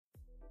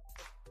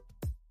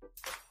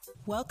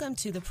Welcome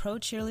to the Pro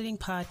Cheerleading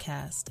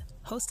Podcast,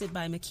 hosted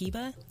by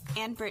Mhkeeba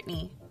and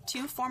Brittany,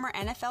 two former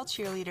NFL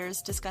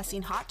cheerleaders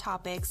discussing hot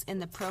topics in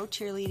the pro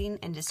cheerleading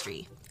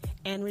industry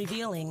and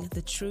revealing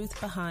the truth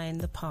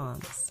behind the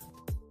Poms.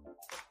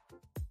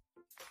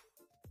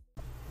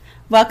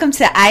 Welcome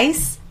to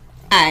Ice,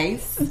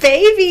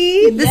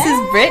 Baby. This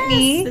is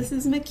Brittany. This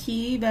is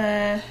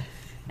Mhkeeba.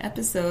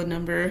 Episode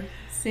number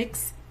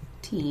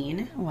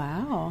 16.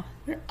 Wow.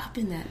 We're up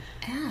in that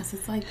ass.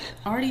 It's like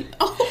already...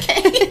 Oh,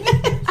 okay.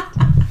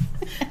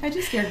 I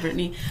just scared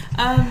Brittany.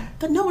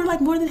 But no, we're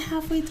like more than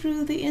halfway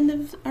through the end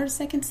of our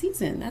second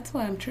season. That's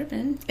why I'm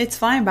tripping. It's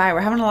flying by.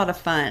 We're having a lot of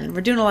fun.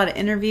 We're doing a lot of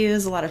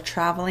interviews, a lot of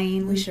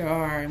traveling. We sure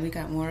are, and we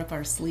got more up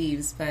our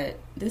sleeves. But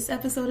this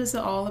episode is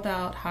all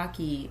about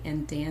hockey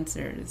and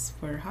dancers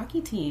for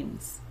hockey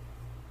teams.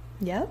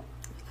 Yep.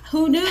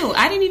 Who knew?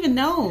 I didn't even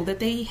know that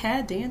they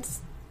had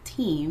dance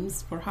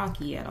teams for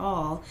hockey at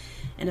all.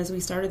 And as we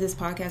started this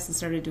podcast and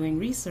started doing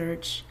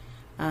research,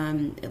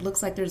 it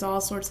looks like there's all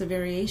sorts of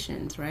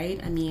variations,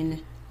 right? I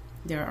mean,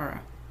 there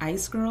are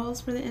ice girls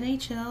for the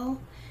NHL.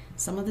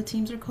 Some of the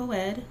teams are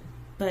co-ed,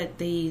 but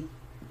they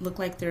look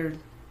like they're...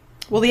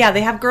 Well, yeah,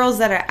 they have girls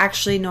that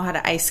actually know how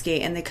to ice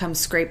skate, and they come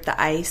scrape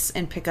the ice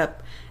and pick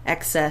up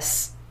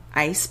excess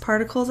ice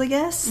particles, I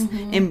guess,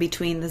 in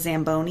between the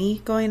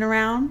Zamboni going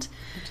around.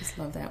 I just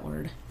love that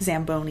word.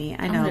 Zamboni,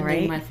 I know, I'm gonna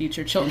right? name my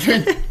future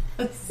children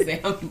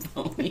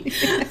Zamboni.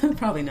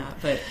 Probably not,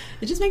 but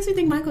it just makes me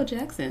think Michael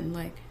Jackson,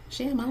 like,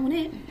 sham on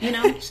it, you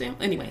know?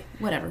 Anyway,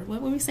 whatever.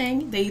 What were we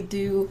saying? They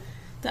do,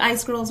 the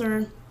ice girls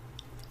are...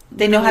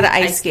 They know how to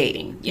ice skate.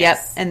 Skating.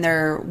 Yes. Yep, and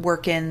they're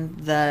working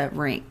the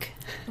rink.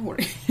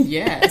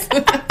 Yes.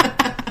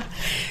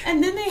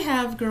 And then they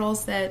have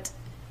girls that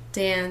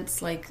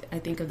dance, like, I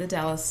think of the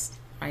Dallas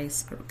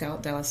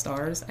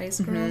Stars ice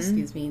girls,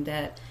 excuse me,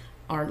 that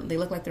they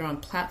look like they're on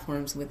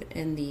platforms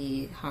within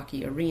the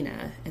hockey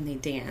arena, and they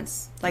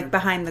dance. Like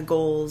behind the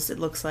goals, it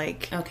looks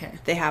like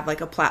they have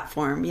like a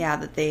platform,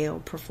 that they'll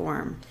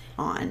perform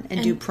on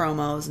and do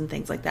promos and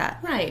things like that.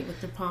 Right, with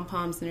their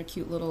pom-poms and their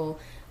cute little,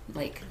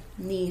 like,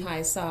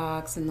 knee-high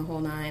socks and the whole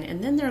nine.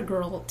 And then there are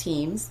girl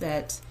teams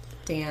that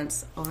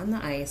dance on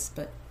the ice,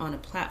 but on a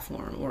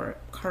platform or a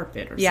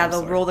carpet or something.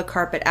 They'll roll the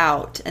carpet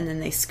out, and then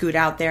they scoot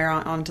out there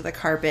onto the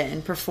carpet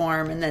and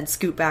perform, and then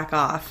scoot back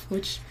off.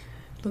 Which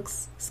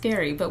looks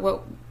scary. But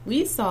what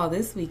we saw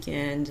this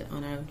weekend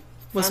on a...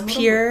 was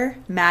pure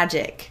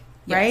magic,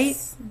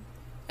 yes.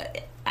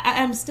 Right?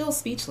 I'm still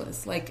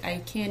speechless. Like, I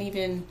can't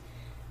even...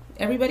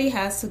 Everybody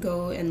has to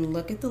go and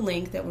look at the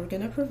link that we're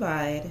going to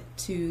provide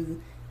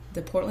to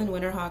the Portland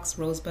Winterhawks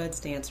Rosebuds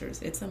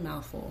Dancers. It's a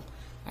mouthful.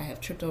 I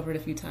have tripped over it a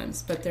few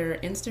times. But their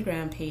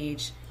Instagram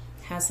page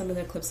has some of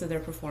the clips of their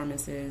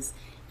performances.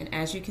 And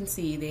as you can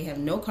see, they have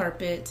no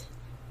carpet,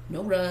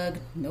 no rug,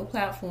 no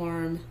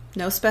platform.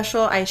 No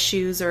special ice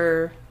shoes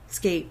or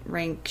skate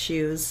rink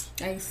shoes.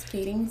 Ice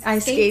skating?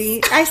 Ice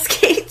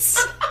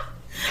skates.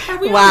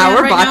 Wow,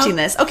 we're botching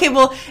this. Okay,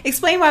 well,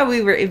 explain why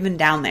we were even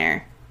down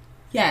there.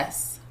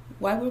 Yes.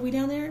 Why were we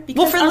down there?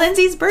 Because for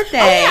Lindsay's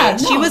birthday.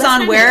 She was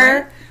on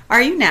Where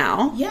Are You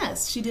Now?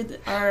 Yes, she did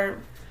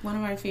one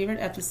of my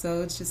favorite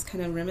episodes, just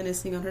kind of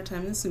reminiscing on her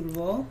time in the Super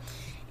Bowl.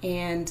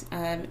 And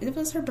it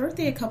was her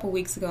birthday a couple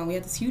weeks ago, and we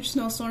had this huge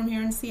snowstorm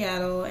here in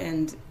Seattle,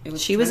 and it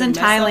was she was in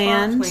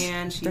Thailand.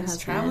 She was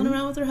traveling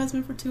around with her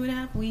husband for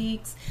 2.5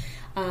 weeks.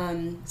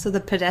 So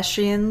the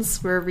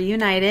Pedestrians were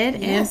reunited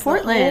in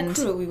Portland.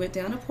 The whole crew. We went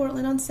down to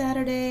Portland on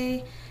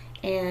Saturday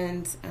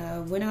and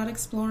went out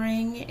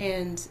exploring,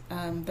 and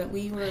but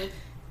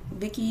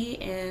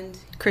Vicky and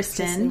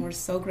Kristen were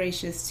so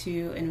gracious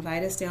to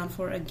invite us down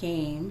for a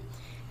game.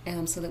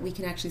 So that we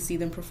can actually see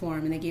them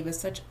perform. And they gave us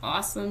such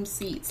awesome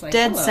seats. Like,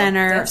 Dead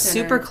center,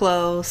 super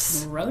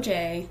close.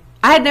 Roje.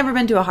 I had never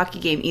been to a hockey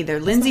game either.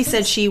 Lindsay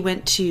said she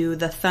went to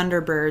the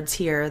Thunderbirds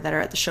here that are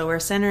at the Shower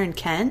Center in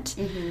Kent.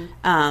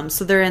 Mm-hmm.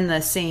 So they're in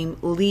the same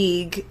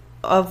league.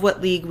 Of what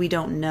league, we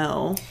don't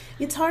know.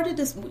 It's hard to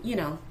just,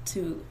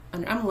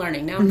 I'm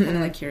learning. Now I'm kind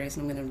of like curious,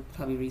 and I'm going to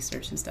probably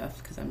research and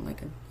stuff because I'm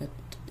like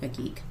a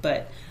geek.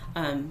 But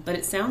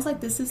it sounds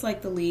like this is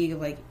like the league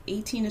of like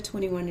 18 to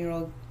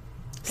 21-year-old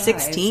guys.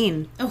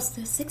 16. Oh,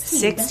 16.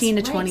 16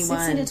 to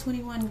 21. 16 to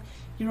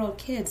 21-year-old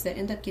kids that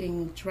end up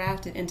getting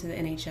drafted into the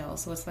NHL.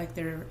 So it's like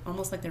they're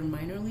almost like their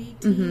minor league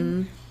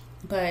team.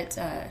 But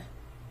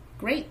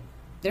great.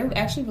 They're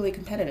actually really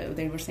competitive.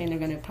 They were saying they're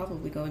going to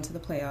probably go into the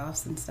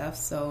playoffs and stuff.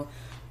 So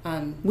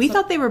we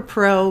thought they were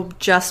pro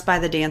just by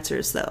the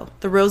dancers, though.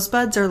 The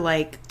Rosebuds are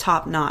like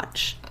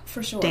top-notch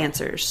for sure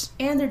dancers.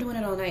 And they're doing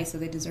it all nice, so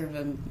they deserve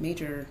a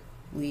major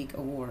league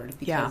award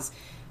because... Yeah.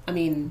 I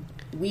mean,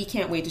 we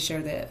can't wait to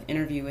share the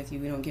interview with you.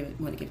 We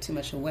don't want to give too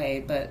much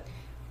away, but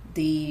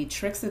the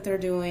tricks that they're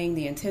doing,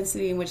 the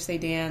intensity in which they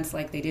dance,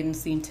 like they didn't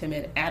seem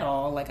timid at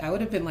all. Like I would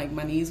have been like,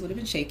 my knees would have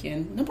been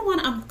shaking. Number one,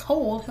 I'm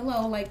cold.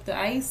 Hello, like the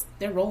ice,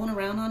 they're rolling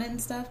around on it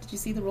and stuff. Did you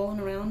see the rolling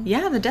around?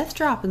 Yeah, the death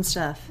drop and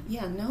stuff.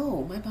 Yeah,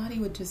 no, my body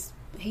would just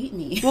hate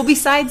me. Well,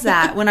 besides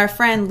that, when our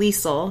friend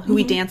Leisel, who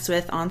we danced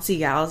with on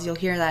Seagulls, you'll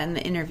hear that in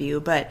the interview,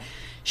 but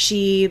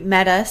She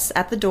met us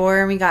at the door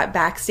and we got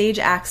backstage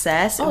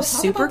access. It was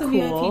super about the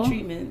cool. VIP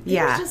treatment.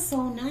 It was just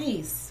so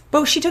nice.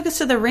 But she took us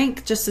to the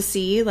rink just to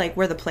see like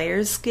where the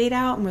players skate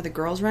out and where the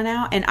girls run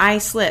out. And I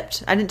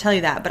slipped. I didn't tell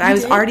you that, but I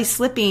was already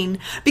slipping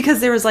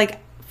because there was like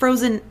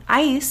frozen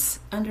ice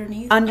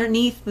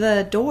underneath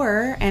the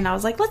door. And I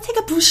was like, let's take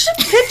a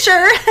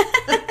picture.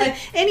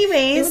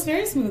 Anyways. It was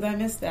very smooth. I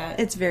missed that.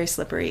 It's very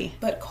slippery.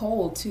 But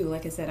cold too.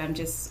 Like I said, I'm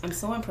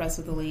so impressed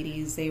with the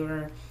ladies. They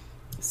were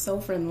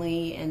so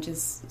friendly and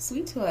just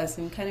sweet to us,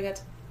 and kind of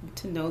got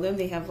to know them.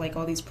 They have like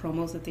all these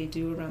promos that they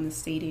do around the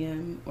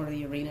stadium or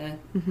the arena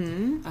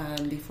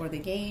before the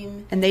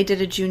game. And they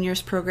did a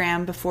juniors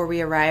program before we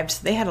arrived.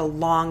 So they had a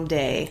long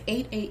day.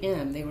 8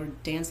 a.m. they were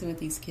dancing with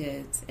these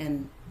kids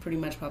and pretty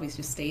much probably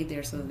just stayed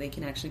there so that they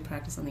can actually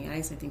practice on the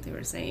ice, I think they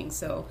were saying.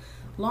 So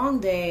long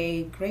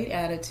day, great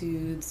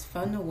attitudes,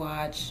 fun to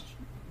watch,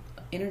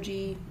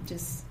 energy.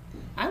 Just,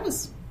 I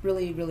was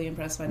really, really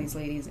impressed by these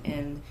ladies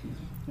and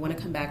want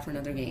to come back for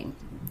another game.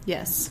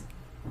 Yes.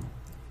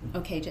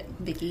 Okay,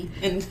 Vicky.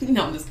 And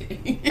no, I'm just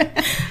kidding.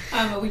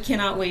 But we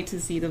cannot wait to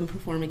see them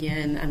perform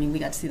again. I mean, we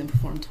got to see them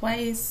perform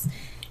twice,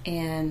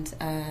 and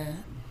I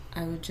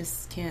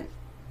just can't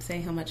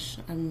say how much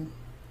I'm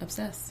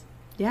obsessed.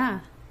 Yeah.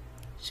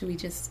 Should we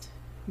just...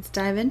 Let's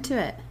dive into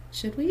it.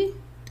 Should we?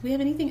 Do we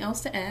have anything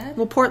else to add?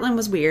 Well, Portland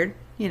was weird.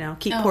 You know,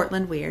 keep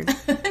Portland weird.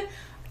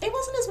 It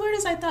wasn't as weird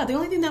as I thought. The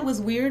only thing that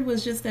was weird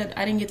was just that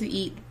I didn't get to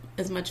eat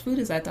as much food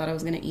as I thought I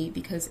was going to eat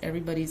because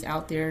everybody's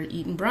out there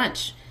eating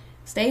brunch.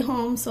 Stay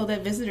home so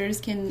that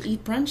visitors can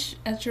eat brunch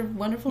at your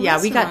wonderful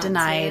restaurants. We got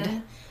denied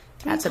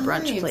at the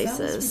brunch places.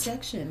 That was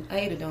rejection. I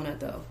ate a donut,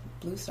 though.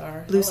 Blue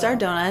Star. Blue Star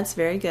Donuts.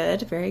 Very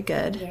good. Very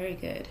good. Very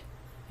good.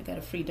 I got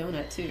a free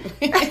donut, too.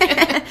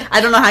 I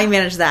don't know how you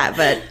managed that,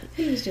 but...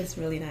 It was just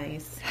really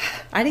nice.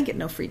 I didn't get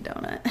no free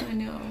donut. I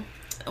know.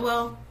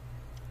 Well,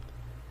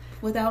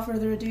 without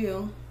further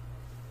ado...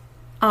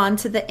 On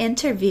to the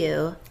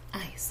interview.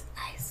 Ice,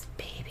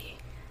 baby.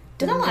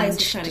 Vanilla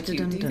Ice is kind of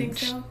cute. Do you think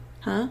so?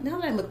 Huh? Now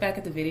that I look back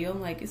at the video,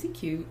 I'm like, is he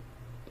cute?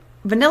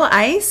 Vanilla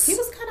Ice? He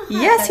was kind of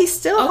hot. Yes, he's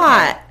still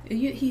hot.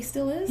 He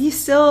still is? He's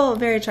still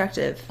very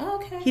attractive. Oh,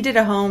 okay. He did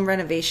a home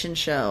renovation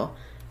show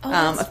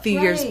a few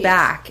years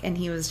back, and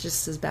he was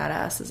just as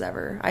badass as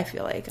ever, I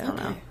feel like. I don't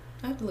know.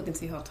 I have to look and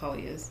see how tall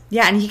he is.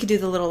 Yeah, and he could do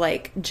the little,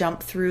 like,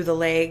 jump through the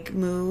leg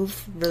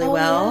move really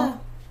well. Yeah.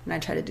 And I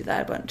try to do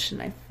that a bunch,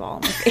 and I fall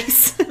on my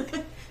face.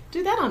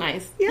 Do that on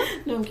ice. Yeah.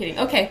 No, I'm kidding.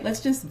 Okay, let's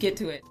just get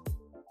to it.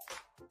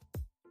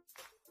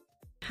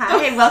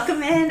 Hi,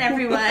 welcome in,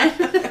 everyone.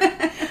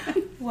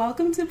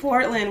 Welcome to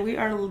Portland. We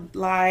are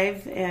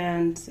live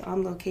and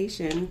on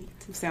location,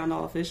 to sound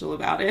all official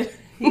about it.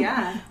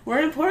 Yeah.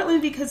 We're in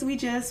Portland because we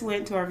just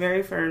went to our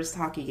very first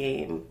hockey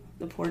game.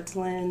 The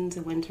Portland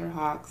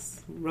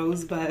Winterhawks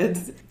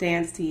Rosebuds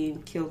Dance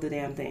Team killed the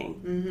damn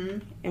thing. Mm-hmm.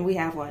 And we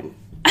have one.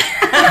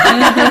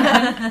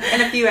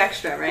 And a few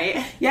extra,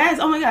 right? Yes.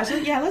 Oh my gosh.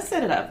 Yeah, let's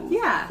set it up.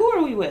 Yeah. Who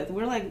are we with?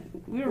 We're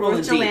rolling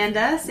with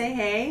Jalanda. Say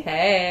hey.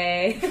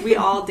 Hey. We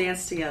all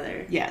dance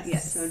together.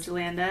 Yes. So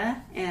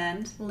Jalanda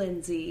and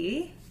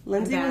Lindsey.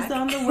 Lindsey was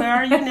on the Where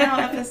Are You Now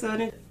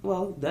episode.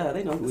 Well, duh,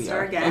 they know who we are.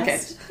 Our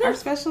guest. Okay. Our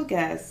special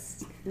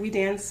guest. We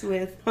dance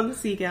with on the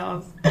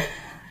Seagulls.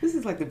 This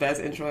is like the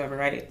best intro ever,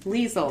 right?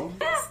 Leisel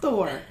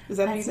Store. Is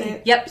that how you say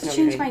it? Yep. Just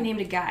changed my name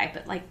to Guy,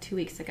 but like 2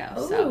 weeks ago.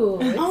 Oh,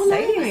 Nice.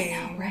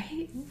 nice.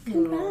 Right?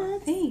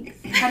 Congrats.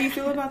 Thanks. How do you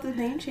feel about the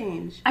name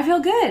change? I feel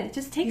good. It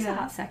just takes a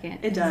hot second.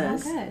 It does.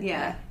 It's all good.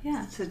 Yeah.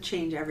 Yeah. To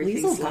change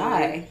everything. Leisel slowly.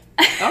 Guy.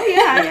 Oh,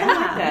 yeah. I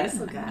like that.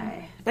 Leisel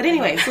Guy. But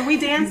anyway, so we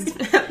danced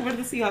with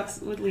the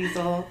Seahawks with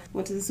Leisel.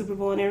 Went to the Super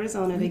Bowl in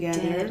Arizona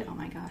together. Did. Oh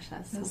my gosh,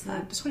 that's so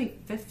fun. The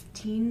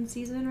 2015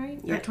 season, right?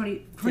 Yeah. Or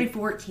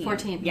 2014.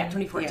 14. Yeah,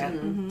 2014. Yeah.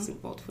 Mm-hmm. Super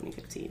Bowl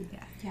 2015.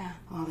 Yeah.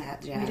 All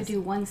that We had to jazz. do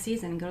one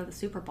season and go to the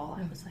Super Bowl.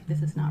 I was like,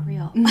 this is not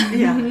real.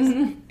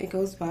 Yeah. It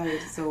goes by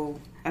so,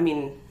 I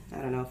mean,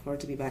 I don't know, for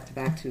it to be back to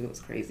back too, it was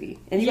crazy.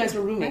 And you guys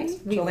were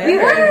roommates. We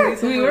Jalanda were. and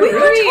Leisel We were were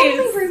roommates.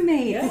 totally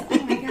roommates.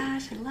 Oh my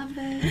gosh, I love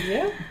this.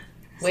 Yeah.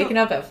 Waking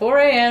up at 4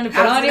 a.m. to put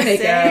I on was your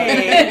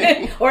gonna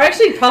makeup. Or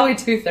actually probably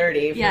 2:30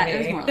 for Yeah, me. it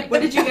was more like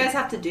What did you guys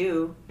have to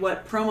do?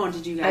 What promo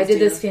did you guys do? I did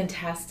this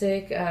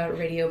fantastic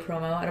radio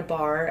promo at a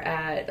bar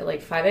at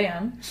like 5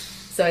 a.m.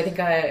 So I think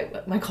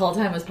my call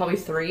time was probably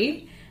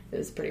 3. It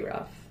was pretty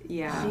rough.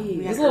 Yeah. Jeez.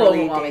 It was a little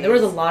overwhelming. There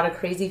was a lot of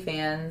crazy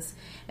fans,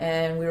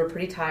 and we were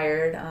pretty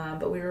tired,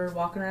 but we were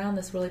walking around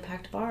this really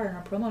packed bar in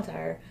our promo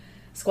attire.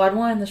 Squad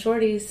 1, the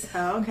shorties.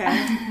 Oh, okay.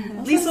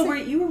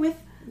 Leisel, you were with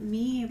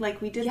me,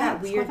 like we did Yeah,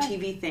 that weird Squad 5.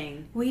 TV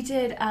thing. We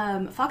did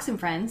Fox and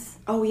Friends.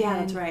 Oh yeah,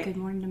 and that's right. Good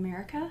Morning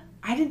America.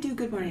 I didn't do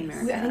Good Morning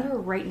America. I think we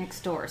were right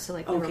next door, so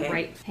like we Okay. were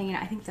right hanging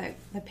out. I think the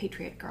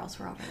Patriot girls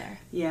were over there.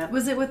 Yeah.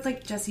 Was it with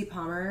like Jesse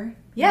Palmer?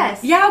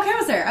 Yes. Yeah, okay, I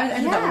was there. I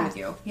did that one with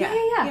you.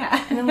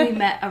 Yeah. And then we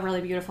met a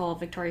really beautiful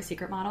Victoria's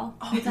Secret model.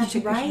 Oh, that's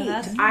She took pictures with right.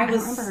 us. I I don't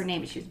was- remember her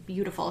name, but she was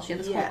beautiful. She had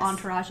this Yes. whole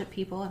entourage of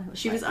people. And it was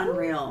She was like,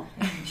 unreal.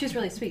 she was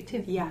really sweet,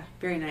 too. Yeah,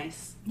 very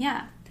nice.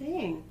 Yeah.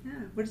 Dang. Yeah.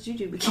 What did you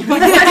do? What did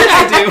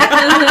I do?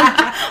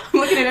 I'm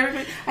looking at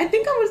everybody. I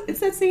think it's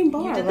that same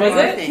bar, You did right?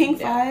 that thing. King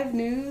 5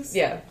 News?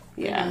 Yeah.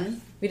 Yeah.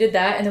 We did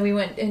that, and then we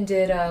went and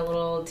did a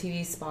little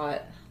TV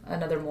spot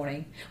another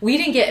morning. We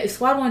didn't get,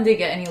 Squad 1 didn't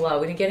get any love.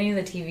 We didn't get any of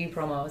the TV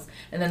promos,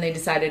 and then they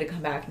decided to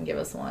come back and give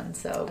us one.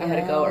 So we had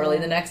to go early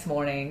the next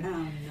morning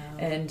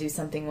and do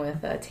something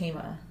with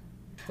Tima.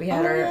 We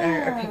had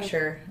our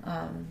picture,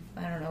 I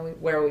don't know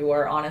where we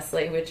were,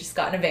 honestly. We just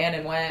got in a van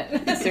and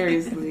went.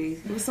 Seriously.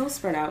 It was so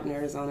spread out in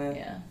Arizona.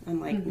 Yeah.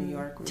 Unlike New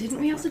York. where it's Didn't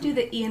like we also one- do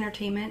the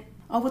E-Entertainment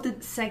with the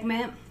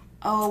segment?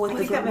 with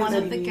With the one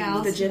of the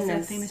gals, the who's a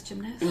gymnast. famous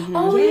gymnast.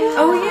 Oh yeah.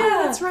 Oh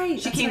yeah, that's right.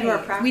 She That's came right. to our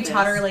practice. We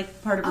taught her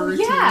like part of her Oh,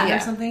 routine yeah. or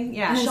something.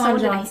 Yeah. then Sean so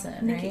did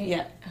Johnson, Nikki. right?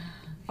 Yeah.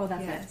 Oh,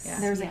 that's Yes. it.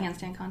 There was a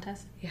handstand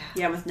contest.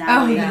 Yeah, with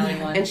Natalie. Natalie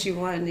won. And she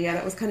won. Yeah,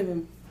 that was kind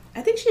of.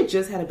 I think she had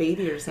just had a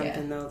baby or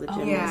something though. The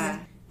gymnast. Yeah.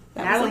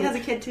 That Natalie was has a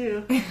kid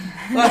too.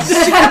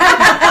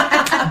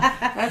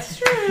 That's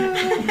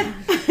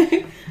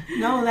true.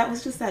 No, that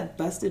was just that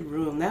busted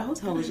room. That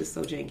hotel was just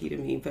so janky to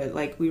me. But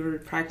like we were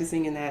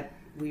practicing in that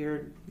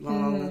weird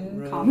long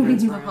room.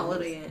 Conference room.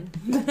 Holiday Inn.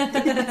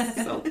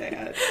 So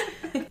bad.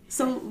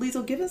 So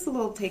Leisel, give us a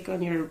little take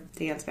on your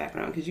dance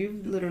background because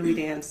you've literally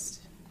danced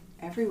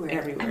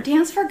Everywhere. I've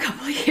danced for a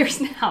couple of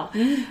years now.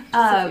 When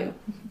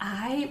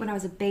I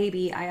was a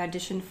baby, I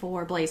auditioned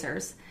for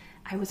Blazers.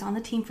 I was on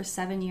the team for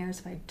 7 years,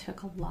 but I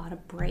took a lot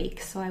of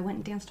breaks. So I went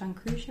and danced on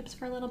cruise ships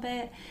for a little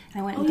bit,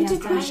 and I went and you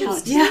danced did on cruise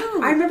ships yeah,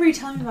 I remember you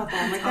telling me about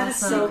that. I'm like, that is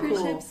so cruise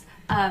cool. ships,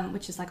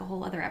 which is like a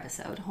whole other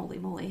episode. Holy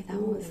moly,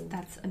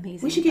 that's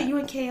amazing. We should get you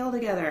and KL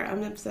together.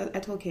 I'm upset. I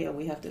told KL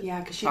we have to.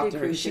 Yeah, 'cause she talk did to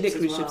her. cruise She did ships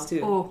cruise as ships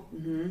too. Oh,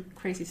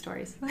 crazy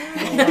stories.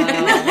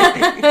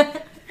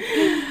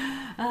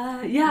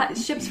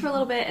 Ships for a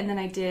little bit, and then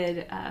I did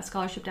a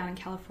scholarship down in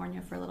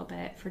California for a little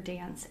bit for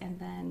dance, and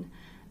then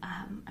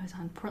I was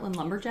on Portland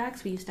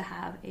Lumberjacks. We used to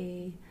have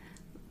a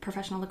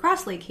professional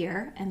lacrosse league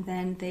here, and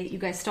then you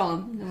guys stole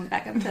them and went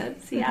back up to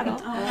Seattle.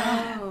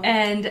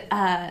 And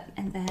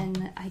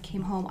then I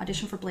came home,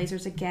 auditioned for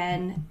Blazers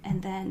again,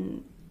 and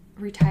then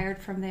retired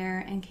from there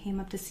and came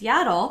up to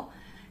Seattle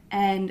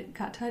and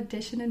got to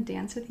audition and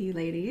dance with you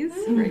ladies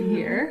for a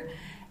year.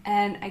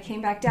 And I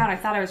came back down. I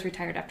thought I was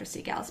retired after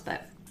Seagals,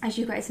 but as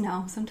you guys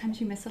know, sometimes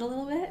you miss it a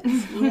little bit.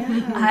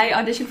 Yeah. I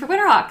auditioned for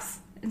Winterhawks,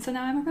 and so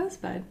now I'm a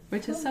Rosebud,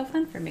 which is so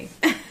fun for me.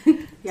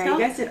 Yeah, you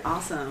guys did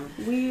awesome.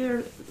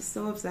 We're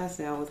so obsessed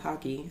now with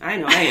hockey. I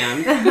know I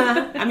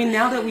am. I mean,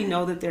 now that we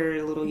know that they're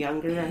a little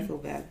younger, I feel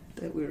bad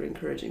that we were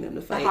encouraging them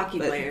to fight. hockey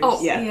players.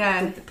 Oh, yeah.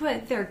 Yeah.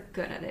 But they're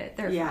good at it.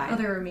 They're Yeah. fine.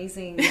 Oh, they were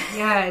amazing.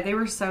 Yeah, they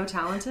were so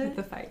talented.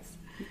 The fights.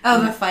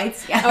 Oh, the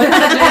fights.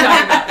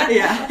 Yeah.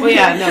 Yeah. Well,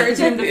 yeah, no.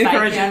 Encouraging the fight.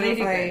 Encouraging Yeah, the they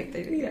do fight. great.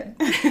 They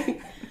do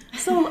good.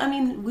 So, I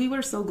mean, we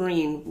were so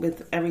green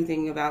with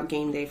everything about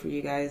game day for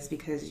you guys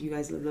because you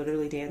guys were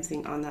literally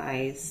dancing on the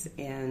ice.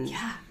 And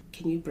Yeah.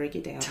 can you break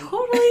it down?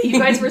 Totally. You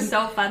guys were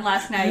so fun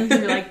last night.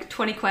 You were like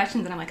 20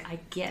 questions, and I'm like, I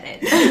get it.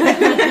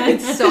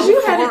 It's so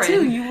You foreign. had it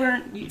too. You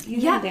weren't. You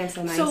Yeah. didn't dance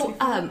on ice. So,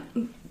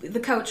 before? the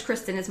coach,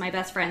 Kristen, is my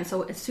best friend.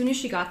 So as soon as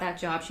she got that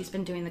job, she's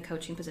been doing the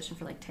coaching position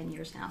for like 10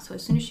 years now. So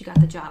as soon as she got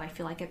the job, I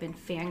feel like I've been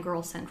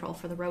fangirl central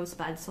for the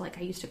Rosebuds. So like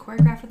I used to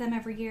choreograph for them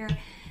every year,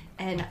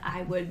 and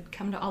I would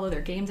come to all of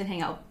their games and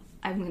hang out.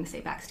 I'm going to say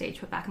backstage,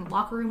 but back in the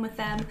locker room with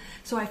them.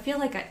 So I feel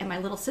like and my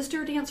little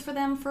sister danced for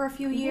them for a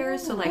few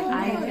years. So like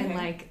I've been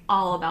like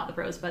all about the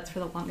Rosebuds for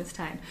the longest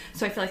time.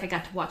 So I feel like I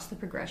got to watch the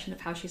progression of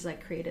how she's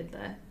like created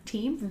the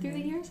team through the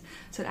years.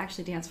 So to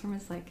actually dance for them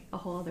is like a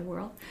whole other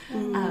world.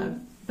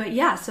 But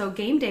yeah, so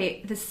game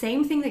day, the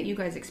same thing that you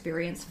guys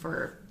experience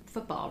for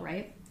football,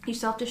 right? You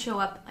still have to show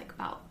up like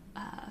about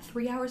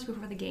 3 hours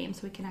before the game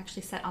so we can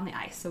actually set on the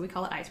ice. So we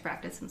call it ice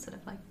practice instead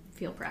of like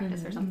field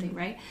practice or something,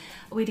 right?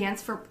 We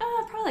dance for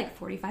probably like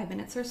 45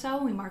 minutes or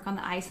so. We mark on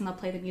the ice and they'll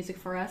play the music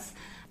for us.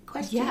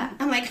 Question. Yeah.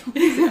 I'm like,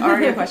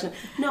 already a question.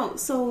 No,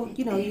 so,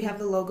 you know, you have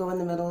the logo in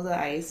the middle of the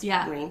ice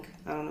rink.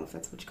 I don't know if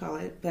that's what you call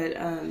it. But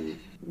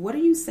what are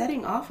you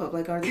setting off of?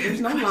 Like,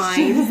 there's no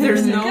lines.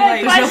 There's no,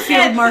 question.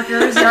 Field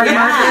markers, yard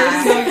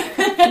markers.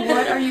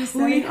 what are you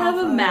setting We have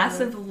off a of?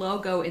 massive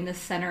logo in the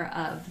center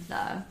of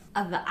the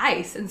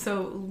ice, and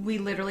so we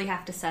literally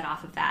have to set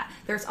off of that.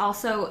 There's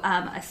also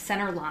a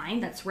center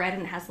line that's red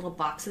and it has little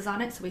boxes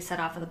on it, so we set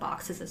off of the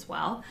boxes as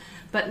well.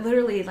 But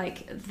literally,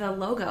 like the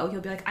logo,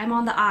 you'll be like, "I'm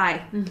on the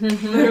eye,"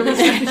 literally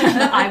stretching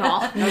the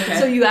eyeball. Okay.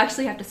 So you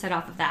actually have to set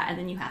off of that, and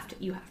then you have to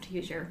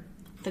use your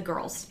the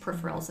girls'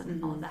 peripherals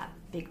and all of that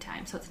big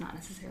time. So it's not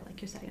necessarily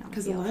like you're setting on the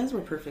field. Because the lines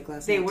were perfect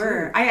last night. They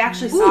were. Too. I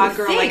actually saw a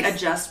girl like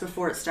adjust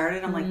before it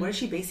started. I'm like, what is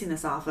she basing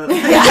this off of?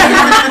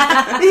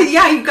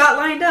 Yeah, you got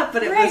lined up,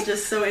 but it was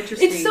just so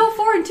interesting. It's so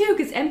foreign too,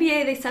 because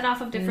NBA they set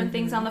off of different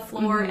things on the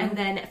floor, and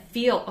then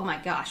field. Oh my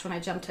gosh, when I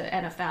jumped to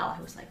NFL,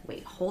 I was like,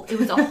 wait, it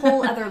was a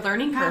whole other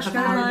learning curve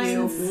for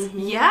you.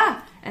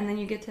 Yeah, and then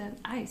you get to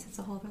ice. It's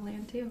a whole other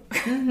land too.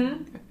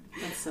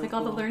 That's so like cool.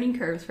 All the learning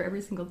curves for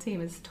every single team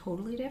is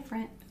totally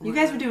different. You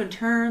guys were doing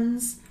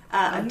turns,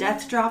 a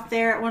death drop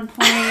there at one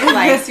point.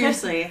 Like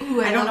seriously,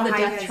 I don't know the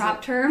death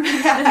drop term.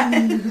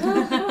 It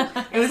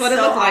was what so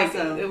it looked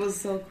awesome. like. It was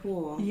so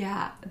cool.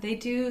 Yeah, they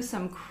do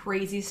some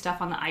crazy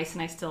stuff on the ice,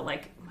 and I still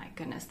my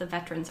goodness, the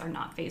veterans are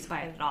not fazed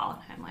by it at all.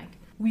 And I'm like,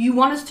 you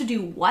want us to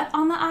do what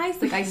on the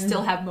ice? Like, I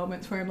still have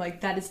moments where I'm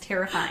like, that is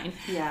terrifying.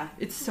 Yeah.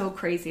 It's so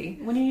crazy.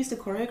 When you used to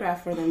choreograph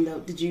for them, though,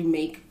 did you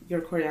make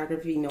your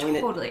choreography knowing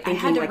Totally. that? I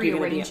had to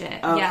rearrange it.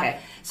 Oh, yeah. Okay.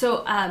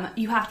 So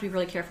you have to be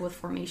really careful with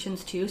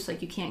formations, too. So,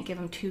 like, you can't give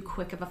them too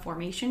quick of a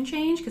formation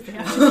change because they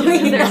have to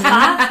do their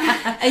spots.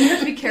 And you have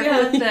to be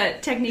careful with the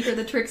technique or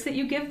the tricks that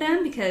you give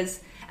them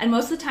because... And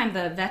most of the time,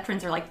 the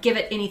veterans are like, give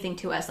it anything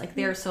to us. Like,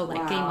 they're so,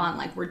 like, game on,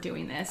 like, we're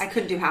doing this. I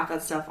couldn't do half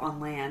that stuff on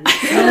land.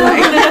 So,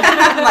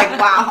 like,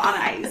 wow, on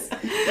ice.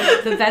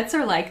 The vets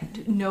are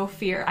like, no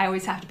fear. I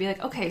always have to be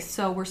like, okay,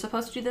 so we're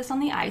supposed to do this on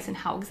the ice, and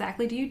how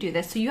exactly do you do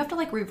this? So you have to,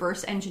 like,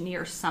 reverse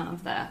engineer some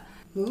of the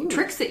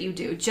tricks that you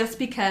do, just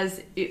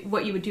because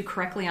what you would do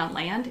correctly on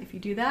land, if you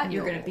do that,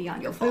 you're going to be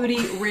on your booty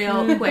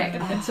real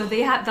quick. So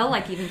they'll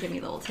like even give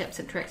me little tips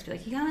and tricks. Be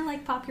like, you gotta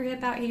like pop your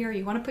hip out here.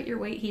 You want to put your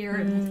weight here.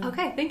 And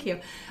okay, thank you.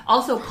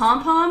 Also,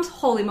 pom-poms,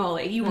 holy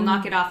moly, you will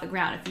not get off the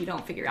ground if you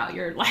don't figure out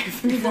your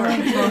life before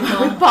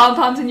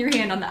pom-poms in your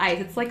hand on the ice.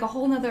 It's like a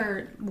whole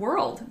nother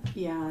world.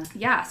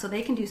 Yeah, so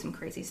they can do some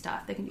crazy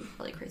stuff. They can do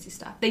really crazy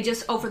stuff. They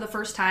just, for the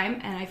first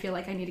time, and I feel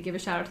like I need to give a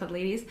shout out to the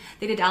ladies,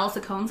 they did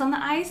Alice Cones on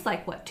the ice,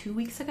 like,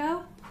 2 weeks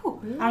ago? Whew.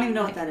 I don't even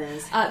know what that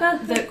is.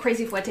 The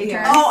crazy fouette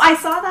turn. Oh, I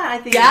saw that, I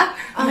think. Yeah?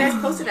 You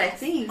guys posted, I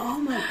think. Oh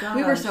my god.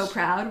 We were so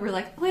proud. We're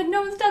like,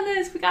 no one's done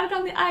this. We got it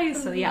on the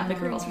ice. So yeah, the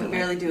girls were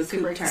barely do a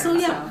super turn. So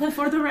yeah,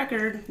 for the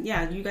record,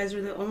 you guys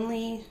are the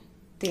only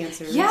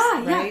dancers,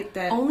 right? Yeah.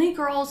 That... Only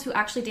girls who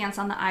actually dance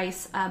on the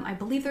ice. I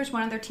believe there's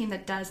one other team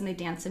that does, and they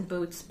dance in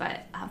boots.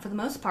 But for the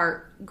most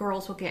part,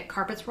 girls will get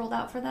carpets rolled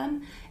out for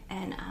them.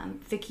 And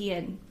Vicky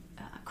and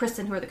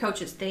Kristen, who are the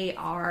coaches, they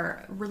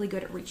are really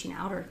good at reaching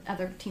out, or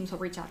other teams will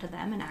reach out to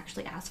them and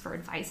actually ask for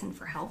advice and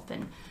for help,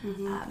 and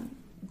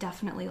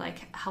definitely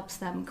like helps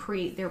them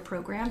create their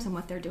programs and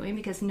what they're doing,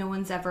 because no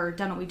one's ever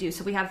done what we do.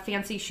 So we have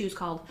fancy shoes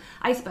called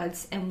Ice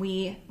Buds, and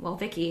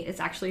Vicky is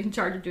actually in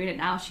charge of doing it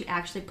now. She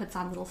actually puts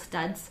on little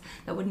studs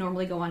that would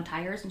normally go on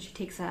tires, and she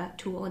takes a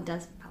tool and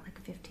does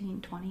 15,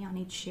 20 on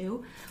each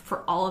shoe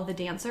for all of the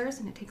dancers,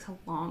 and it takes a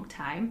long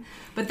time.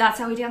 But that's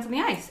how we dance on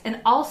the ice.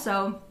 And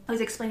also, I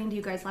was explaining to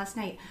you guys last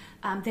night,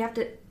 they have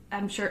to,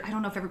 I'm sure, I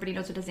don't know if everybody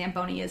knows what a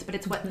Zamboni is, but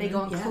it's what they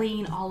go and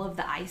clean all of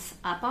the ice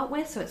up out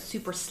with, so it's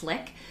super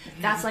slick.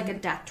 That's like a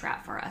death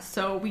trap for us.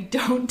 So we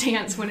don't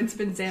dance when it's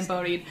been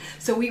Zambonied.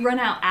 So we run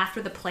out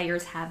after the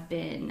players have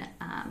been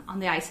on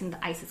the ice and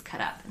the ice is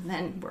cut up, and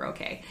then we're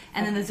okay.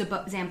 And then the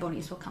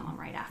Zambonis will come on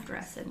right after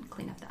us and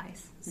clean up the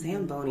ice.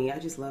 Zamboni, I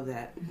just love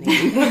that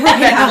name.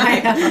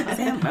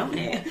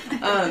 Zamboni.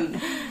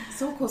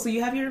 So cool. So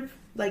you have your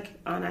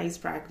on ice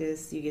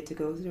practice. You get to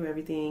go through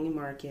everything and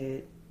mark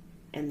it,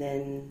 and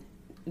then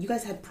you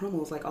guys had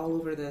promos all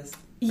over this.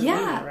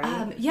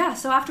 Arena, right?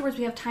 So afterwards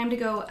we have time to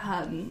go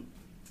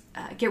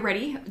get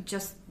ready,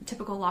 just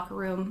typical locker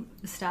room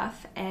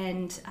stuff,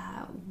 and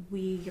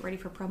we get ready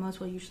for promos.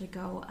 We'll usually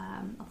go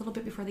a little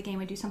bit before the game.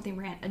 We do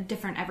something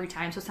different every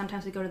time. So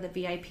sometimes we go to the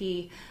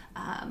VIP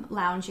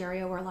lounge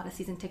area where a lot of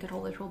season ticket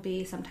holders will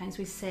be. Sometimes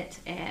we sit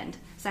and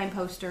sign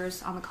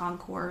posters on the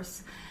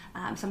concourse.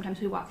 Sometimes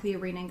we walk through the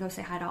arena and go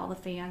say hi to all the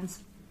fans,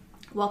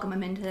 welcome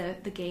them into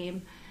the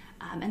game.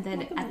 And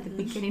then at the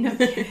beginning of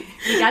we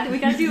got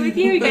to do it with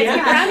you. You guys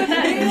get around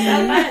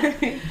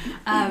with us.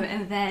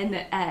 And then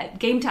at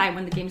game time,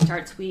 when the game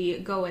starts, we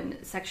go and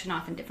section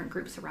off in different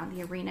groups around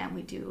the arena, and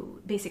we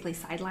do basically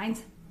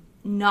sidelines,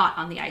 not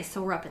on the ice.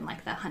 So we're up in the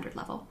 100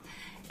 level,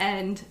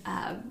 and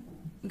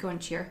go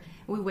and cheer.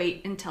 We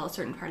wait until a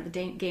certain part of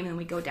the game, and then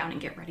we go down and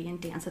get ready and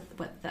dance at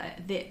what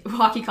the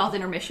hockey calls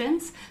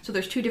intermissions. So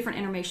there's 2 different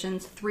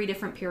intermissions, 3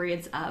 different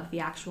periods of the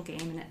actual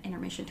game, and at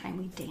intermission time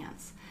we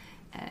dance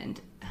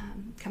and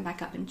come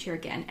back up and cheer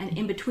again. And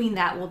in between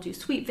that, we'll do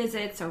suite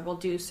visits, or we'll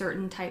do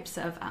certain types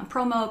of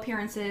promo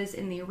appearances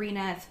in the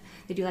arena. If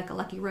they do a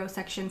Lucky Row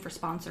section for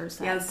sponsors.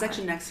 The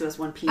section next to us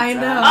won pizza. I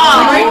know.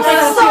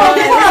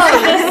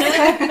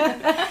 So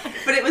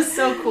close. But it was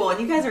so cool.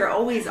 And you guys are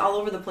always all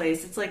over the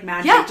place. It's like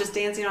magic, just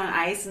dancing on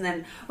ice, and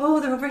then, they're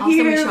over also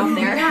here. We show them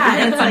there.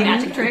 Yeah, it's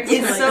magic tricks.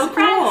 It's so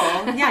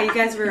cool. Yeah, you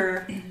guys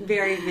were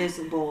very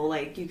visible.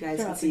 You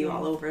guys could see you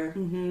all over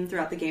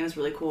throughout the game. It was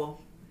really cool.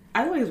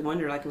 I always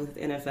wonder, with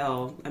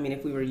NFL,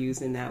 if we were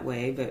used in that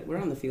way, but we're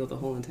on the field the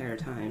whole entire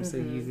time, so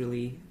you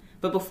really...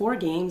 But before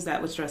games,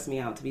 that would stress me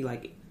out, to be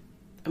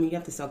I mean, you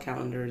have to sell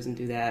calendars and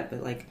do that,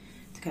 but like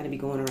to kind of be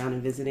going around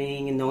and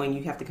visiting and knowing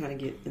you have to kind of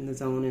get in the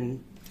zone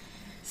and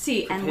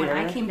see, prepare. And when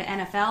I came to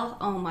NFL,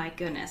 oh my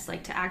goodness,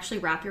 like to actually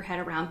wrap your head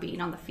around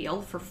being on the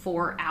field for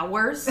 4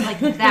 hours, like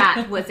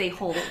that was a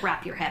whole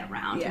wrap your head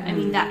around. I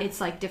mean, that it's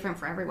like different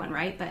for everyone,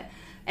 right? But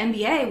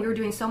NBA, we were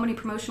doing so many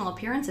promotional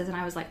appearances, and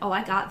I was like, oh,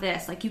 I got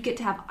this. Like, you get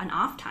to have an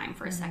off time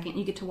for a second.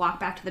 You get to walk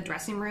back to the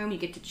dressing room. You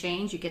get to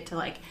change. You get to,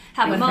 like,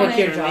 have a moment.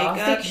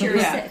 Fix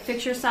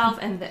yourself,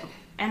 and the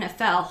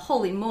NFL,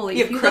 holy moly.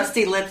 You have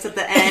crusty lips at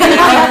the end.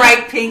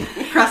 Bright pink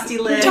crusty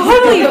lips.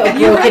 Totally.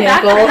 You come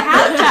back for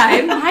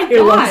halftime. My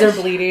Your lungs are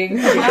bleeding.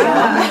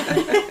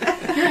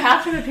 Your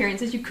halftime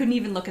appearances, you couldn't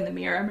even look in the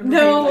mirror. I remember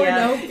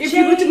No. If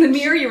you looked in the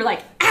mirror, you were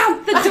like,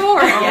 out the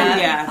door.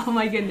 Oh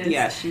my goodness.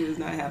 Yeah, she was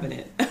not having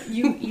it.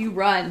 You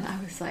run.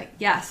 I was like,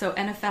 so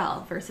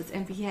NFL versus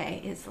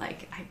NBA is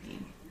like, I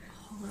mean, a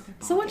whole other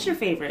ballgame. So what's your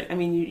favorite? I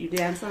mean, you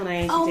dance on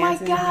ice, oh you my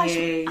dance gosh,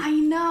 in NBA. I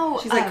know.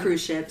 She's like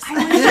cruise ships.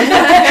 Hands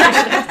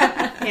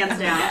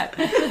down.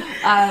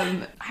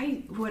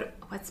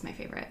 What's my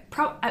favorite?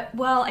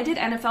 Well, I did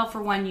NFL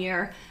for 1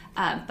 year,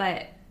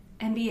 but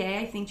NBA,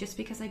 I think just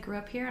because I grew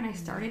up here and I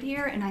started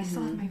here and I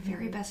still have my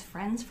very best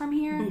friends from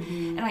here.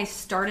 And I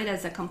started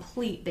as a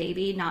complete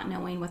baby, not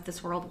knowing what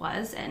this world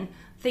was. And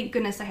thank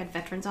goodness I had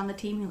veterans on the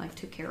team who like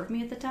took care of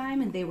me at the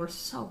time, and they were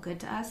so good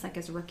to us, like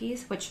as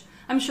rookies, which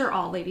I'm sure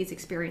all ladies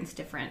experience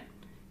different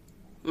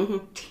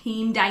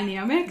team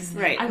dynamics.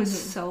 Right. I was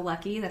so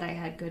lucky that I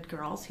had good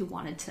girls who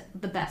wanted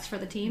the best for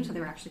the team, so they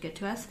were actually good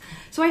to us.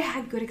 So I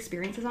had good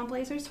experiences on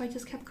Blazers, so I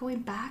just kept going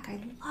back. I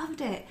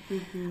loved it.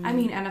 I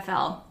mean,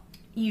 NFL,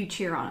 you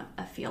cheer on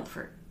a field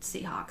for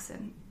Seahawks,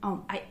 and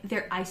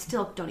I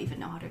still don't even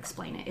know how to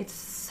explain it. It's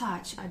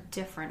such a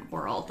different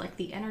world. Like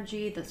the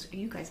energy,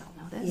 you guys all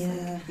know this.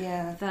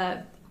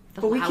 The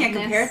but we can't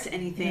loudness. compare it to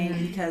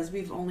anything because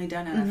we've only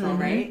done NFL,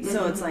 right?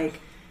 So it's like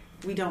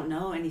we don't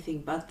know anything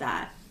but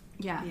that.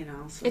 Yeah, you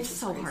know, so it's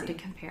so hard to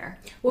compare.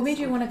 What made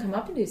you want to come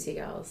up and do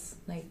Seagulls?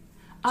 Like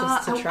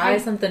just to try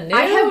something new?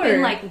 I have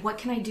been like, what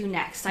can I do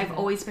next? I've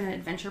always been an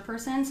adventure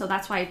person, so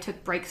that's why I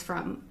took breaks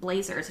from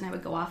Blazers and I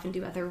would go off and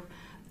do other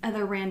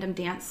random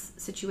dance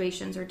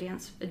situations or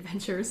dance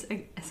adventures,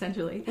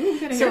 essentially. You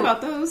gotta hear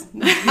about those.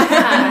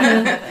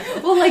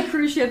 Well, like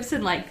cruise ships,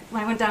 and like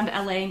when I went down to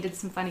LA and did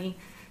some funny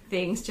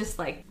things, just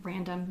like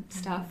random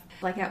stuff.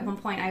 Like at one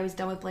point I was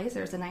done with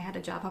Blazers and I had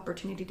a job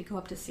opportunity to go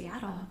up to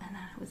Seattle, and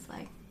I was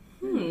like,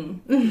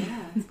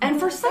 And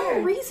for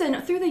some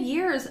reason, through the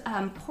years,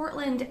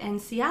 Portland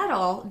and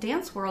Seattle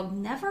dance world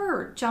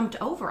never jumped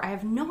over. I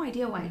have no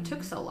idea why it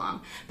took so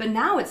long. But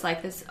now it's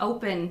like this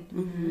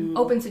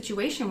open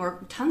situation where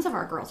tons of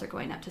our girls are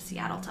going up to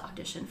Seattle to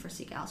audition for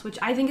Seagulls, which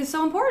I think is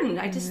so important.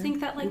 I just think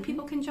that like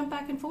people can jump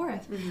back and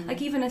forth.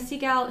 Like even a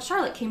Seagull,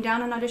 Charlotte came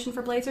down and auditioned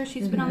for Blazers.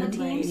 She's been on the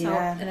team.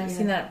 And I've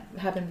seen that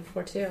happen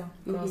before too.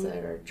 Girls that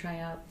are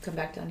trying out, come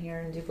back down here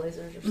and do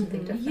Blazers or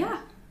something different. Yeah.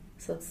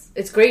 So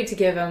it's great to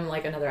give them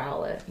like another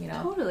outlet, you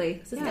know.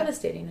 Totally. It's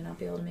devastating to not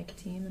be able to make a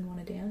team and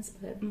want to dance,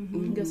 but you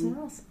can go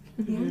somewhere else.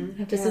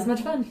 Have just as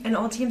much fun. And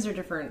all teams are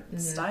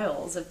different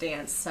styles of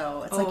dance,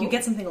 so it's like you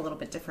get something a little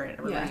bit different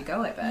everywhere you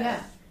go, I bet.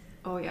 Yeah.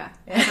 Oh, yeah.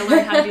 I had to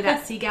learn how to do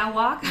that Seagull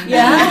walk.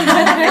 Yeah.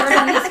 I've never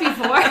done this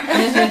before.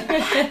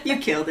 You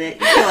killed it.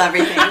 You kill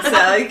everything.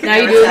 So you can now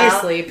you do it in your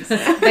sleep.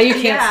 Now you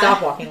can't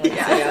stop walking like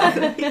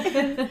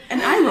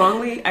And I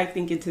wrongly, I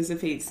think,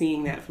 anticipate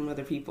seeing that from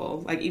other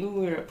people. Like, even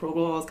when we were at Pro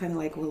Bowl, I was kind of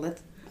like, well,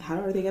 how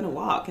are they going to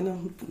walk? And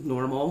I'm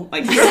normal.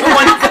 Like, we're the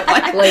ones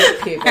that, like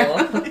people.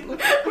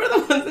 We're the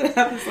ones that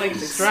have this, like,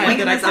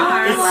 stride that I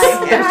can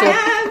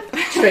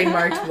special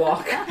trademarked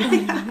walk.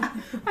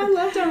 I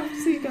loved our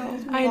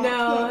Seagulls. I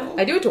know.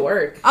 I do it to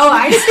work. Oh,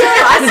 I still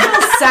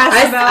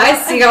sass about it. I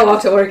Seagull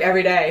walk to work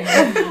every day. Oh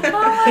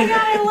my God,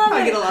 I love it.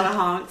 I get a lot of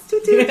honks.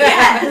 Toot toot.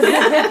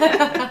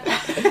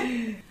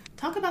 Yes.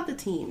 Talk about the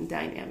team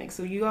dynamic.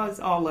 So you guys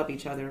all love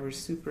each other. We're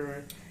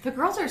super... The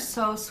girls are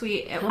so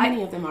sweet. How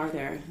many of them are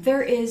there?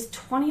 There is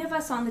 20 of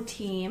us on the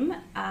team.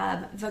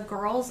 The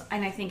girls,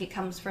 and I think it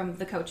comes from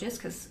the coaches,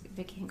 because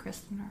Vicky and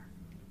Kristen are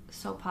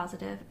so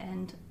positive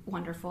and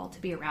wonderful to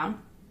be around.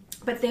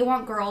 But they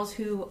want girls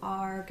who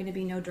are going to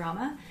be no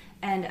drama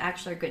and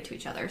actually are good to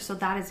each other. So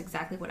that is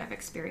exactly what I've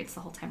experienced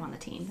the whole time on the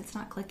team. It's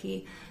not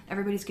cliquey.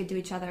 Everybody's good to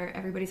each other.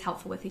 Everybody's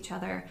helpful with each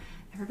other.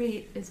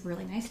 Everybody is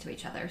really nice to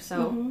each other.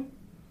 So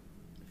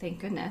thank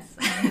goodness.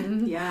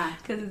 Yeah.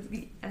 Because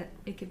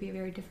it could be a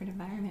very different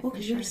environment. Well,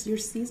 because your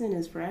season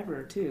is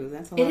forever, too.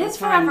 That's a lot It of is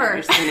time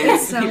forever. that you're spending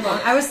with So people. long.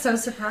 I was so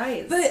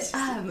surprised. But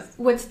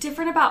what's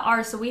different about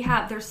ours, so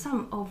there's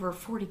some over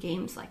 40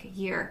 games like a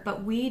year,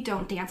 but we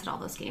don't dance at all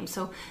those games.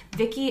 So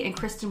Vicky and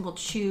Kristen will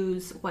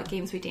choose what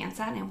games we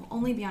dance at, and it will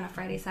only be on a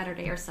Friday,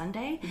 Saturday, or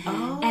Sunday.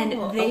 And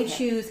they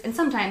choose, and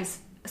sometimes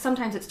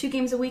it's 2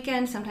 games a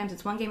weekend, sometimes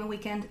it's 1 game a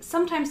weekend,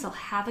 sometimes they'll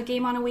have a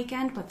game on a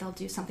weekend, but they'll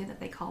do something that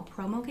they call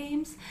promo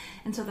games.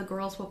 And so the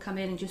girls will come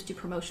in and just do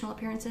promotional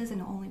appearances, and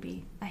it'll only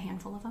be a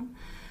handful of them.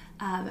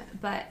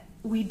 but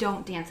we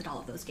don't dance at all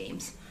of those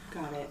games.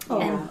 Got it.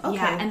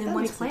 And then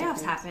once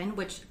playoffs happen,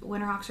 which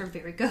Winterhawks are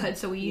very good,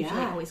 so we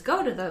usually always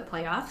go to the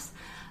playoffs.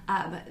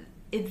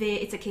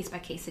 It's a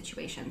case-by-case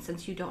situation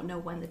since you don't know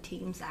when the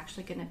team's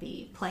actually going to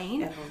be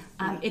playing.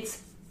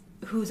 It's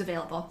who's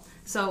available.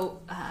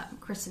 So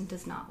Kristen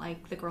does not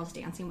like the girls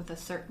dancing with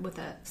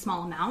a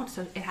small amount,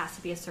 so it has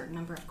to be a certain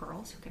number of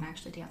girls who can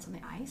actually dance on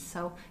the ice.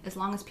 So as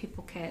long as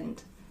people can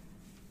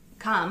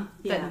come,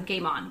 then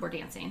game on, we're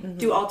dancing.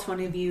 Do all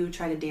 20 of you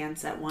try to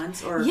dance at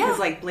once? Or because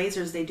like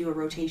Blazers, they do a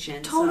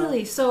rotation.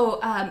 Totally. So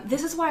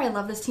this is why I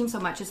love this team so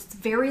much. It's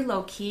very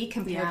low key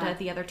compared to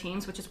the other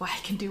teams, which is why I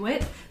can do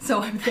it.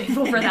 So I'm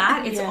thankful for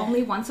that. It's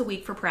only once a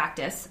week for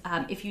practice.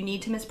 If you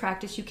need to miss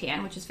practice, you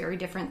can, which is very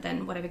different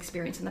than what I've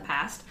experienced in the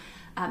past.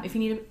 If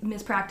you need to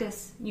miss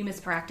practice, you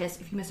miss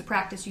practice. If you miss a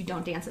practice, you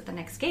don't dance at the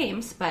next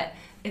games, but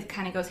it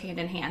kind of goes hand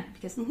in hand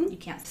because you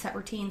can't set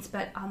routines.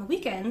 But on the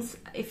weekends,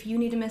 if you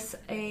need to miss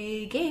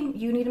a game,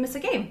 you need to miss a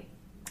game.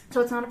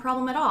 So it's not a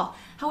problem at all.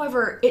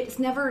 However, it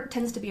never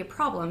tends to be a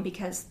problem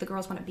because the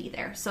girls want to be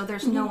there. So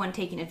there's no one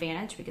taking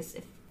advantage because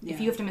if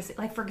you have to miss it,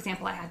 like for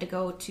example, I had to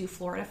go to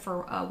Florida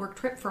for a work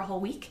trip for a whole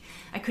week.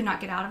 I could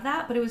not get out of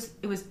that, but it was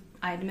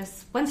I had to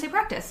miss Wednesday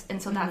practice,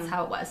 and so that's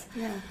how it was.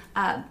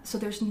 So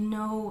there's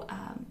no,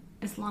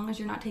 as long as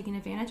you're not taking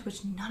advantage,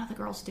 which none of the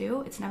girls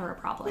do, it's never a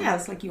problem. Yeah,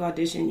 it's like you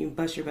audition, you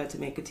bust your butt to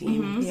make a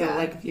team. So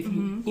like if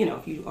you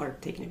if you are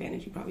taking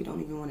advantage, you probably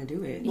don't even want to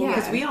do it. Well,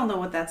 because we all know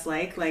what that's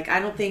like. Like I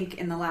don't think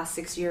in the last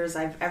 6 years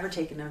I've ever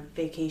taken a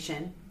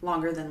vacation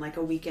longer than like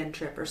a weekend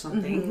trip or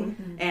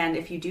something. And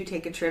if you do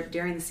take a trip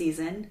during the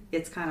season,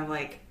 it's kind of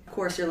like, of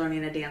course you're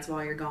learning to dance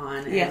while you're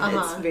gone. And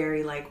it's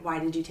very like, why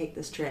did you take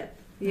this trip?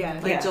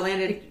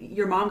 Jalanda,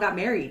 your mom got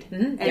married,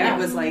 and it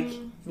was like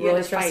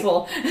really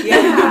stressful.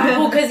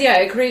 Well, because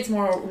it creates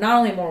not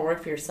only more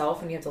work for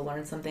yourself when you have to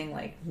learn something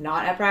like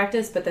not at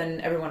practice, but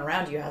then everyone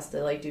around you has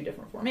to like do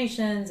different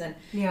formations, and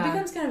it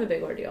becomes kind of a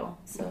big ordeal.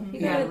 So you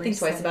gotta think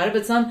twice about it.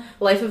 But some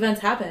life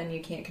events happen,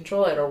 you can't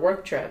control it, or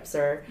work trips,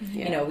 or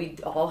we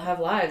all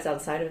have lives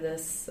outside of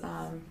this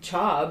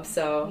job,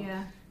 so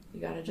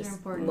you gotta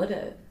just live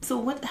it.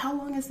 So how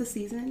long is the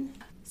season?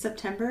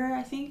 September,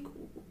 I think.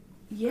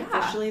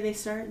 Officially they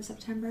start in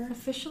September?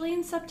 Officially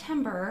in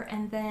September,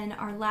 and then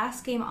our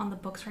last game on the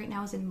books right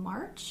now is in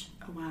March.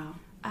 Oh, wow.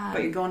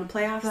 But you're going to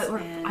playoffs?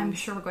 But I'm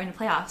sure we're going to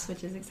playoffs,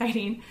 which is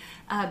exciting.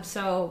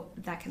 So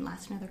that can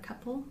last another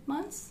couple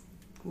months.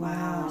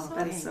 Wow.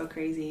 That is so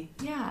crazy.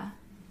 Yeah.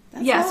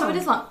 That's long. So it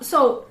is long.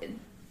 So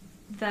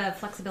the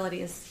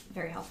flexibility is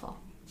very helpful.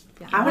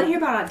 Yeah. I want to hear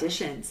about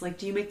auditions. Like,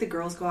 do you make the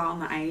girls go out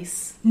on the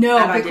ice? No.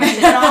 At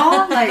auditions at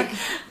all? Like...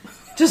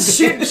 Just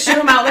shoot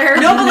them out there.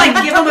 No, but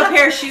like give them a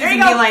pair of shoes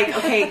and be like,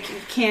 okay,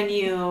 can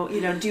you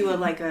do a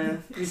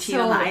routine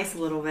on the ice a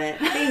little bit?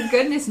 Thank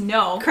goodness,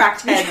 no.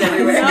 Cracked heads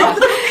everywhere.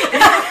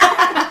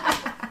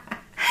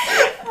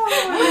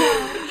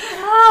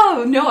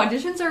 No,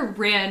 auditions are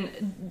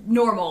ran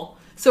normal.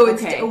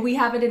 So we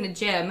have it in a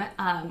gym.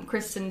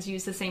 Kristen's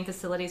used the same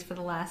facilities for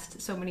the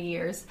last so many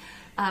years,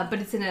 but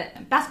it's in a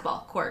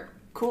basketball court.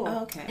 Cool.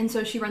 Oh, okay. And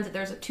so she runs it.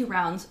 There's 2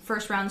 rounds.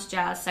 First round's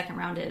jazz. Second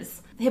round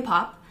is hip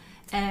hop.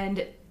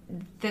 And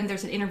then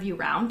there's an interview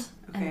round,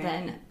 and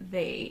then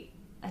they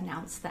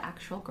announce the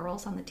actual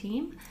girls on the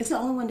team. It's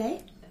only one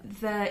day?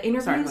 The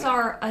interviews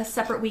are a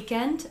separate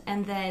weekend,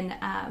 and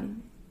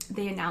then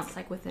they announce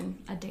like within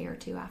a day or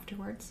 2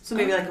 afterwards. So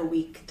maybe like a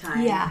week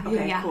time. Yeah,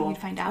 cool. You'd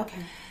find out.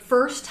 Okay.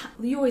 First,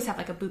 you always have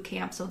like a boot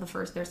camp. So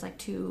there's like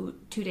two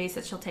days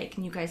that she'll take,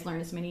 and you guys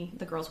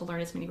the girls will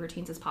learn as many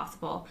routines as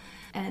possible.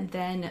 And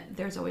then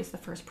there's always the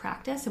first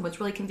practice. And what's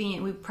really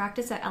convenient, we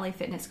practice at LA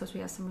Fitness because we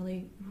have some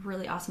really,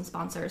 really awesome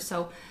sponsors.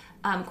 So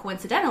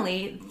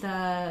coincidentally,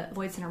 the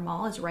Lloyd Center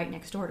Mall is right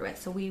next door to it.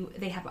 So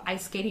they have an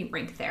ice skating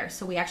rink there.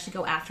 So we actually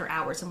go after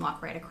hours and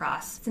walk right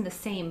across. It's in the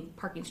same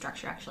parking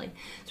structure, actually.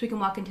 So we can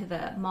walk into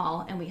the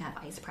mall, and we have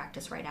ice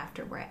practice right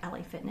after. We're at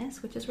LA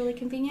Fitness, which is really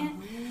convenient.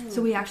 Oh.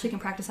 So we actually can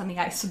practice on the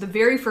ice. So the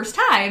very first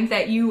time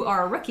that you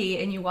are a rookie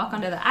and you walk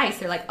onto the ice,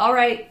 they're like, all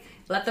right,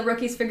 let the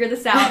rookies figure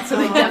this out. So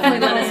they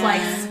definitely let us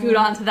like scoot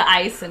onto the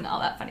ice and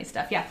all that funny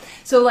stuff. Yeah.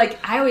 So like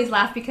I always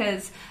laugh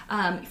because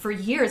for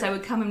years I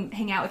would come and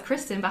hang out with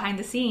Kristen behind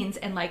the scenes,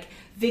 and like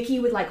Vicky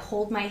would like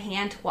hold my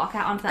hand to walk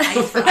out onto the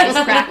ice for ice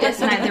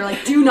practice, and they're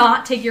like, do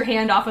not take your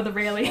hand off of the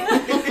railing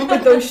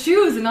with those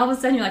shoes. And all of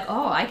a sudden you're like,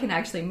 oh, I can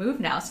actually move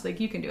now. So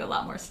like you can do a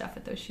lot more stuff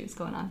with those shoes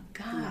going on.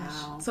 Gosh.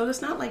 Wow. So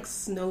it's not like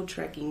snow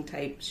trekking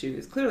type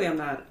shoes. Clearly I'm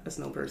not a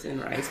snow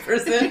person or ice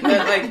person,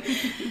 but like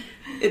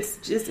it's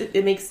just,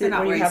 it makes it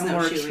where you have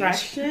more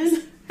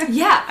traction.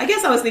 Yeah. I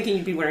guess I was thinking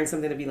you'd be wearing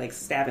something to be like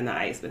stabbing the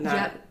ice, but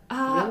not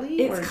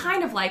really. It's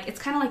kind of like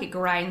it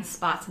grinds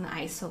spots in the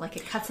ice, so like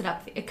it cuts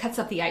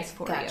up the ice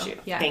for Got you. you.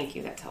 Yeah. Thank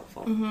you. That's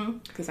helpful.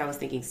 Because I was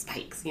thinking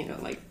spikes,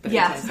 like. But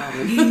yeah.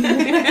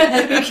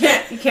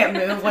 You can't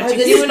move. What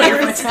you do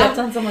when you stepped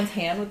on someone's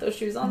hand with those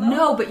shoes on? Though?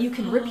 No, but you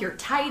can rip your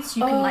tights.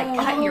 You can like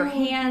cut your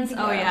hands.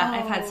 Oh yeah,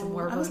 I've had some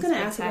more. I was going to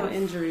ask about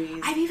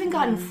injuries. I've even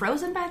gotten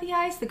frozen by the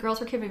ice. The girls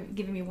were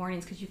giving me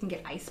warnings because you can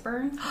get ice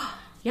burn.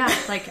 Yeah,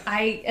 like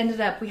I ended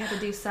up, we had to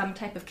do some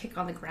type of kick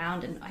on the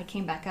ground, and I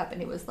came back up,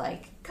 and it was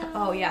like,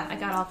 oh yeah, I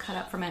got all cut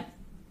up from it.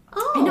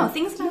 Oh, I know,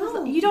 things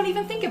that you don't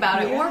even think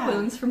about it. War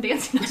wounds from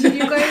dancing. Do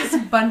you guys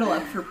bundle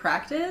up for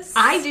practice?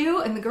 I do,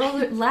 and the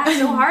girls laugh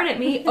so hard at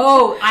me.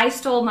 Oh, I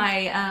stole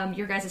my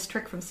your guys'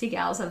 trick from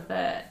Seagulls of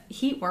the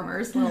heat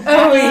warmers.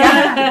 Oh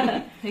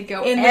yeah, they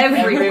go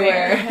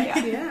everywhere.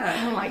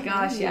 Yeah. Oh my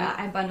gosh, yeah.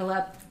 I bundle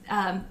up.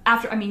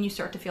 After, I mean, you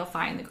start to feel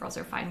fine. The girls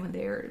are fine when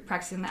they're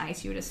practicing on the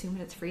ice. You would assume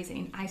that it's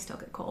freezing. I still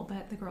get cold,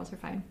 but the girls are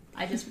fine.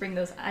 I just bring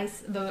those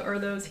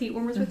those heat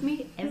warmers with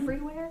me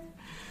everywhere.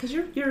 Because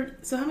you're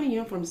so how many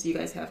uniforms do you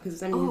guys have?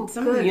 Because I mean,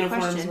 some of the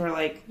uniforms were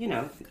like, you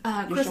know.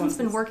 Kristen's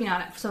been working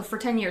on it. So for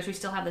 10 years, we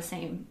still have the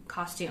same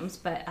costumes,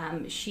 but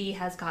she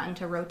has gotten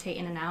to rotate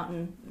in and out,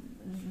 and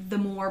the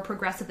more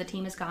progressive the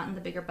team has gotten,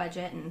 the bigger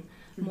budget and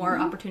more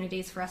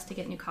opportunities for us to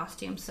get new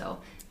costumes.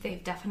 So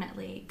they've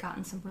definitely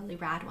gotten some really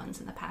rad ones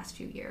in the past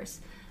few years.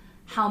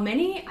 How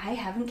many? I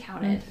haven't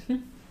counted.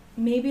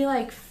 Maybe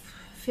like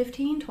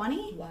 15,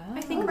 20, I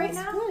think right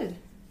now. Good.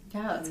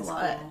 Yeah, that's a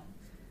lot. Cool.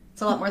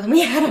 It's a lot more than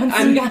we had on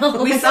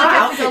Seagull. We saw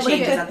outfit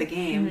changes at the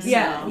games.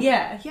 Yeah, so.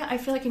 Yeah, I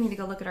feel like I need to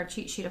go look at our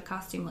cheat sheet of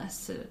costume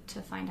lists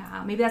to find out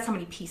how. Maybe that's how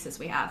many pieces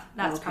we have.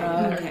 That's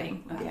probably the better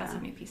thing. That's how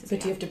many pieces we have.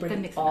 But do you have to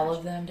bring all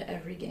of them to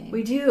every game?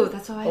 We do.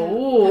 That's why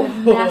I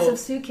have massive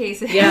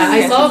suitcases. Yeah,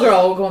 I saw a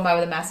girl going by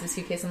with a massive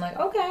suitcase. I'm like,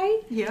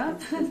 okay. Yeah.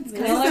 That's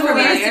what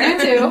we used to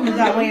do too.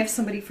 That way if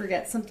somebody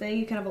forgets something,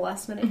 you can have a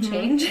last minute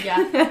change.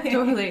 Yeah,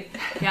 totally.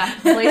 Yeah,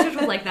 Blazers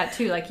was like that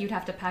too. Like you'd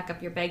have to pack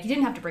up your bag. You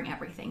didn't have to bring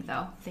everything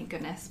though, thank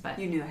goodness. But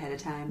you knew ahead of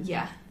time.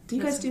 Yeah. Do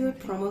you guys do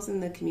promos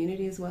in the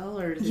community as well,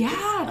 or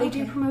they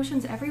do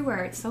promotions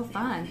everywhere. It's so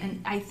fun,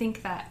 and I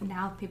think that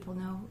now people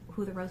know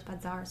who the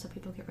Rosebuds are, so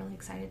people get really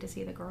excited to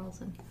see the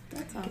girls. And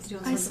that's awesome. Get to do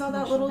I saw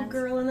that little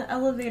girl in the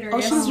elevator.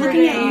 Oh, she was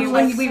looking at you.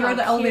 Like we rode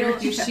the elevator.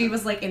 She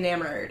was like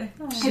enamored.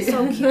 It's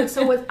so cute.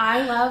 So what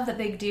I love that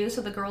they do,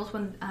 so the girls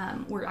when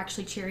we're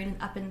actually cheering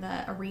up in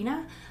the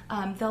arena,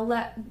 they'll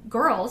let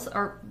girls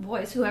or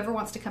boys, whoever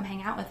wants to come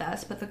hang out with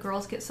us, but the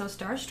girls get so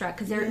starstruck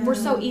because we're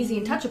so easy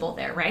and touchable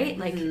there, right?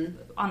 Like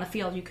on the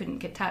field you couldn't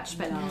get touched,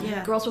 but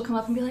girls will come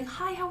up and be like,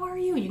 hi, how are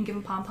you? And you can give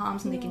them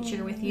pom-poms and they can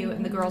cheer with you,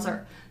 and the girls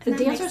are, the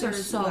dancers are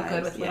so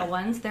good with little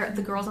ones. They're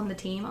the girls on the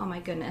team, oh my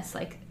goodness,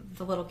 like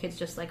the little kids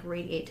just like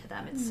radiate to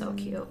them. It's so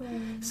cute.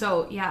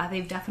 So yeah,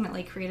 they've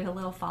definitely created a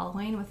little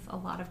following with a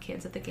lot of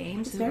kids at the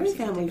games. It's very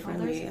family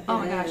friendly. Oh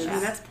my gosh, yeah.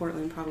 That's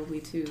Portland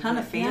probably too. Ton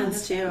of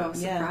fans too. I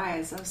was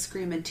surprised. I was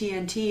screaming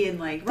TNT and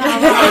like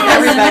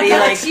everybody.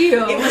 Like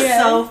it was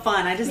so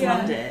fun. I just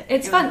loved it.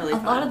 It's fun. Really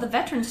fun. A lot of the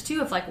veterans too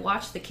have like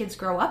watched the kids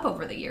grow up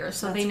over the years,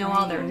 so they know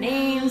all their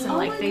names and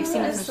like they've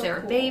seen them since they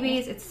were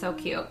babies. It's so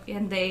cute,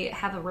 and they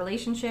have a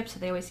relationship, so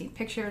they always see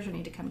pictures or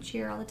need to come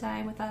cheer all the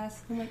time with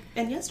us.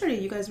 And yesterday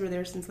you guys were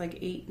there since like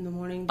 8 in the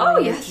morning. Oh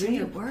yes,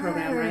 we were.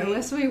 Program, right?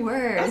 Yes, we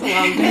were. That was a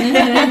long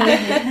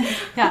day.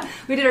 Yeah,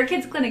 we did our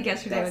kids clinic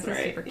yesterday, which was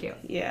super cute.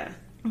 Yeah.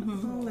 Mm-hmm.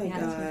 Oh my gosh.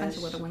 There was a bunch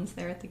of little ones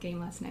there at the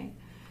game last night.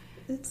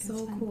 It's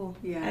so cool.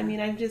 Yeah. I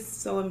mean, I'm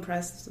just so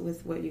impressed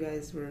with what you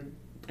guys were.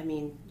 I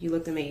mean, you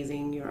looked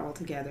amazing. You're all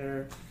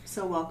together.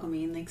 So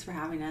welcoming. Thanks for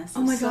having us.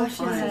 Oh my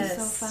gosh, yes. It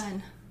was so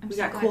fun. We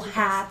got cool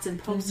hats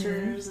and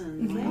posters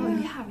and we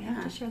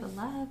have to share the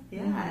love.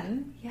 Yeah.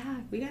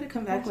 We got to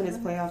come back when it's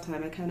playoff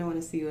time. I kind of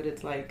want to see what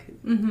it's like.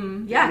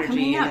 Yeah,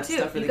 coming out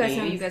too. You guys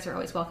know you guys are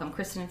always welcome.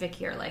 Kristen and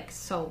Vicky are like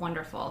so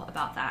wonderful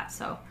about that.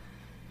 So.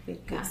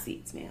 Good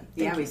seats, man.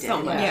 Thank you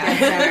so much.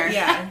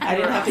 Yeah. I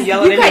didn't have to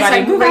yell at anybody. You guys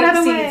had great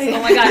seats.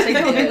 Oh my gosh,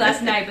 I told you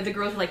last night, but the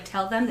girls were like,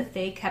 tell them that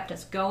they kept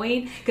us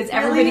going because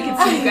everybody could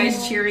see you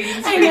guys cheering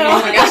and screaming.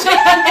 Oh my gosh.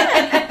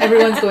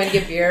 Everyone's going to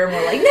get beer, and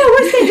we're like, no,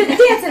 we're staying to the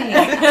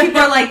dancing.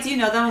 People are like, do you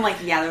know them? I'm like,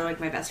 yeah, they're like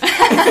my best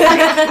friends.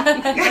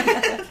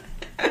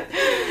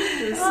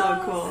 It was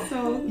so cool.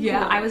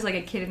 Yeah, I was like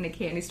a kid in a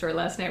candy store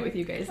last night with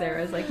you guys there.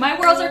 I was like, my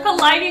worlds are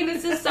colliding.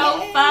 This is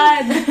so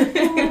fun.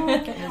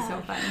 It was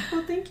so fun.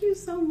 Well, thank you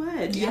so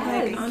much.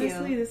 Yes,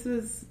 honestly, this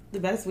was the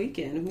best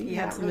weekend. We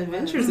had some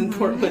adventures in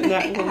Portland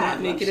that will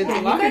not make it into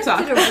Locker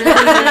Talk. You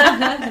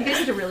guys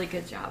did a really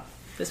good job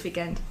this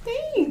weekend.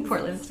 Thanks.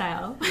 Portland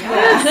style.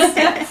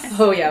 Yes.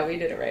 Oh yeah, we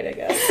did it right, I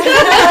guess.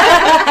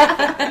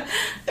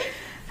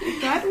 It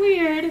got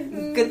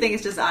weird. Good thing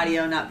it's just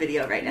audio, not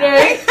video right now.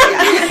 Right?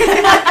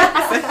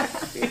 Yeah.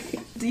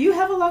 Do you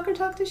have a Locker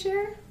Talk to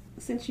share?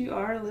 Since you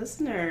are a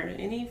listener,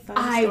 any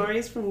fun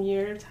stories from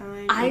your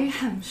time? I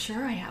am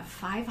sure I have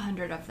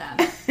 500 of them.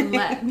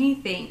 Let me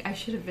think. I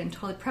should have been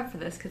totally prepped for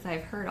this because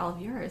I've heard all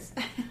of yours.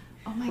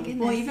 Oh my goodness.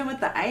 Well, even with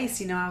the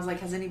ice, I was like,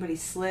 has anybody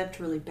slipped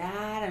really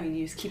bad? I mean,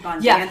 you just keep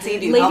on dancing.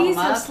 Do you ladies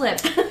help them have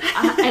slipped.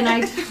 And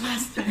I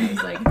last night I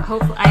was like,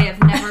 hopefully, I have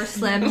never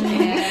slipped,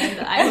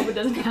 and I hope it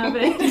doesn't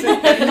happen.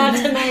 Not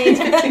tonight.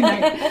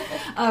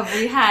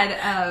 We had,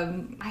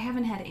 I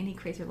haven't had any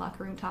crazy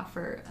locker room talk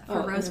for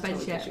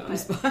Rosebuds yet. No,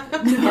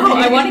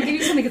 I want to give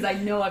you something because I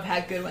know I've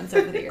had good ones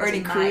over the years. Or any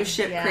cruise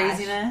ship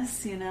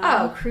craziness,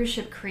 Oh, cruise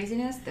ship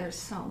craziness. There's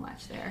so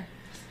much there.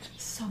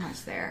 So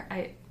much there.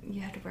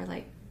 You have to wear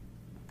like,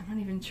 I'm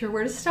not even sure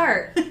where to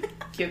start.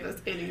 give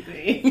us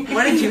anything.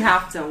 What did you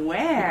have to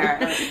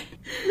wear?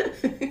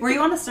 Were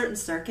you on a certain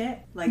circuit?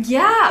 Like,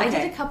 yeah, okay. I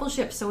did a couple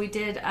ships. So we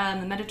did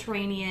the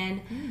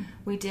Mediterranean.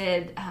 We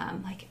did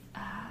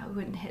we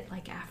went and hit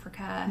like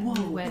Africa.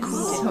 Whoa, we did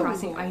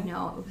crossing. I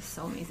know, it was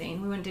so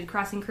amazing. We went and did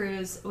crossing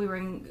cruise. We were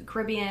in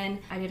Caribbean.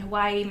 I did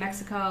Hawaii,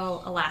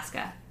 Mexico,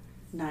 Alaska.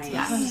 Nice.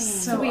 Yeah.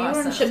 So we were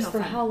on ships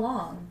for how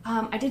long?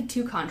 I did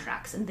 2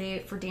 contracts, and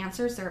for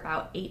dancers they're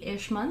about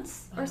 8-ish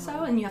months or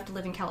so, and you have to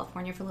live in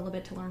California for a little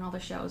bit to learn all the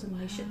shows, and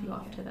they ship you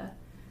off to the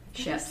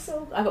ship.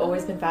 I've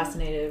always been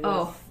fascinated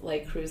with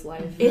like cruise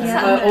life.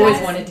 I've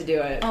always wanted to do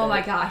it. Oh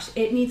my gosh,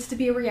 it needs to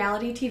be a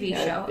reality TV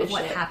show of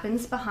what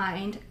happens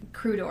behind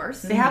crew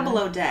doors. They have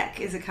Below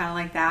Deck. Is it kind of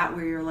like that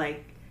where you're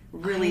like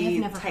really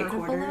tight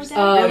quarters?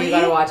 Oh, really? You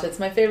gotta watch it. It's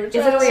my favorite show.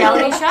 Is it a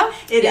reality show?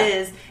 It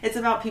is. It's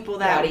about people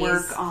that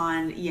work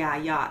on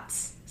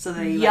yachts. So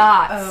they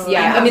yachts.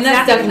 I mean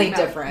that's definitely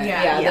different.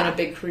 Than a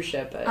big cruise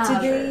ship. But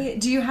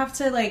do you have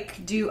to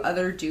like do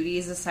other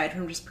duties aside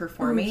from just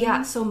performing?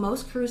 Yeah. So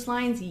most cruise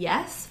lines,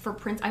 yes.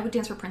 I would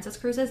dance for Princess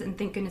Cruises, and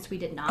thank goodness we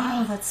did not.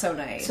 Oh, that's so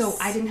nice. So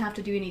I didn't have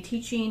to do any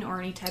teaching or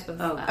any type of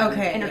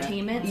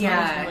entertainment. So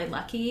I was really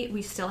lucky.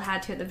 We still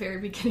had to at the very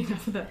beginning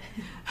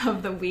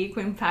of the week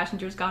when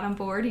passengers got on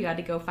board. You had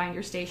to go find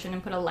your station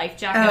and put a life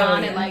jacket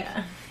on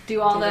and do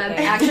all the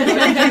action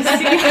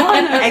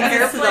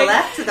exits to the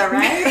left, to the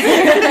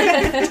right.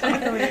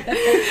 Totally.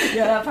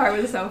 Yeah, that part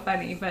was so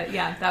funny. But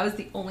yeah, that was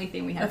the only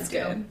thing we had to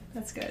do.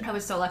 That's good. I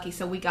was so lucky.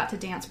 So we got to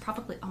dance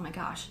probably, oh my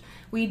gosh.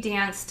 We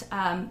danced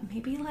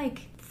maybe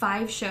like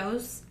 5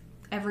 shows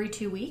every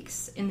 2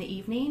 weeks in the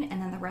evening,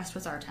 and then the rest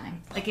was our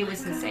time. Like, it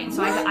was insane.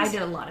 So I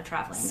did a lot of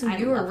traveling. So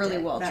you were really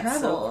well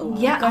traveled. So cool.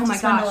 Yeah, oh my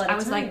gosh. I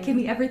was like, give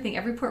me everything.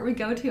 Every port we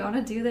go to, I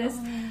want to do this.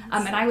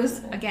 And I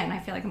was, again, I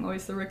feel like I'm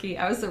always the rookie.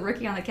 I was the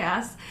rookie on the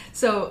cast.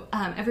 So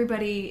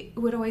everybody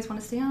would always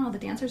want to stay on. All the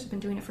dancers have been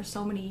doing it for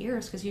so many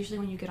years, because usually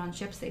when you get on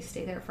ships, they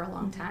stay there for a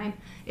long time.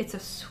 It's a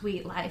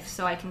sweet life,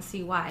 so I can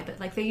see why. But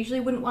like, they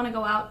usually wouldn't want to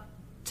go out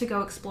to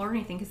go explore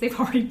anything because they've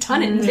already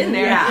done it and been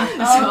there. Yeah.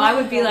 So I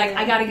would be like,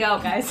 I gotta go,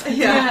 guys.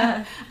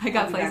 Yeah. I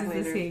got places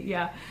to see.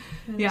 Yeah.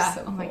 Yeah.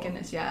 So my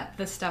goodness. Yeah.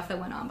 The stuff that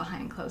went on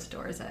behind closed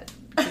doors at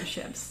cruise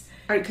ships.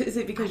 Is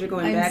it because you're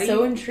going batty? I'm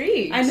so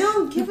intrigued. I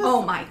know. Give us...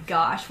 Oh my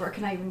gosh, where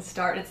can I even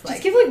start? It's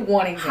like, just give like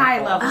one example.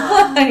 High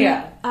level.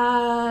 Yeah.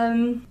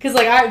 Because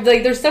like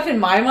there's stuff in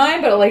my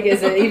mind, but like,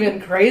 is it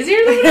even crazier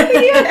than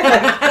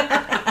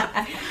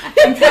that?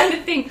 I'm trying to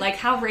think, like,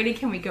 how rated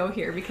can we go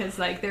here? Because,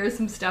 like, there's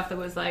some stuff that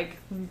was like,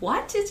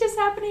 what is just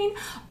happening?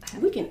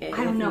 We can edit.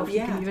 I don't know if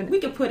you can even... We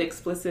can put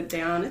explicit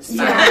down. It's fine.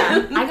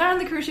 Yeah. I got on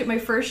the cruise ship my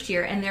first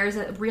year, and there's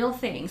a real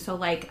thing. So,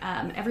 like,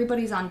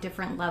 everybody's on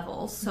different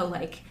levels. So,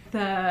 like,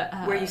 the...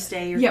 where you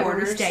stay, your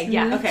quarters? Where we stay,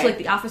 yeah. Okay. So, like,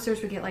 the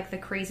officers would get, like, the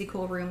crazy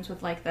cool rooms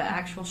with, like, the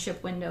actual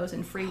ship windows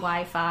and free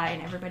Wi-Fi,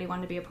 and everybody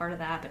wanted to be a part of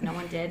that, but no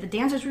one did. The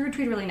dancers, we were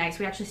treated really nice.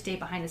 We actually stayed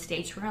behind the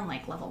stage. We were on,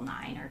 like, level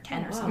 9 or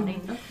 10 or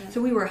something. Okay.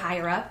 So we were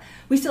higher up.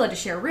 We still had to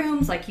share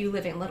rooms. Like, you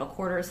live in little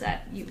quarters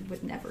that you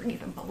would never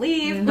even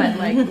believe, but,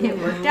 like, it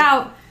worked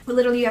out. But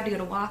literally, you have to go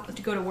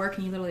to work,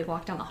 and you literally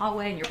walk down the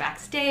hallway, and you're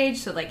backstage.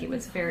 So like, it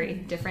was very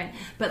different.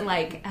 But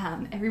like,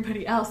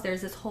 everybody else,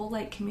 there's this whole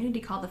like community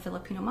called the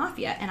Filipino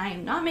Mafia, and I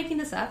am not making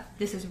this up.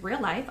 This is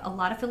real life. A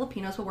lot of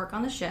Filipinos will work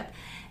on the ship,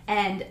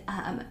 and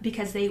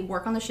because they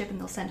work on the ship and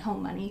they'll send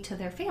home money to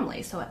their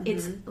families. So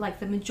it's like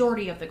the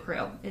majority of the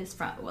crew is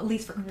from, at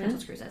least for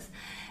Princess Cruises.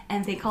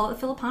 And they call it the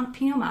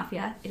Filipino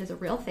Mafia. It is a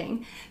real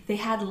thing. They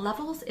had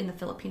levels in the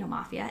Filipino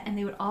Mafia, and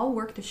they would all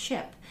work the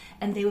ship,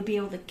 and they would be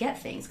able to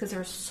get things, because there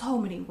were so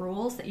many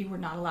rules that you were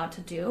not allowed to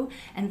do,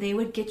 and they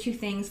would get you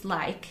things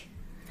like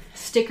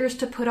stickers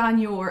to put on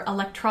your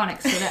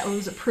electronics so that it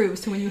was approved.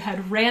 So when you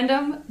had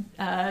random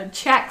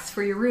checks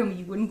for your room,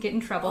 you wouldn't get in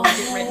trouble and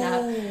get written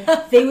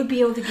up. They would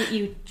be able to get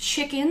you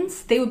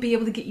chickens. They would be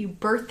able to get you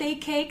birthday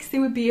cakes. They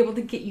would be able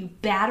to get you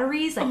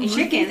batteries. Like,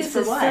 chickens this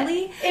for is what?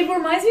 Silly. It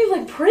reminds me of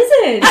like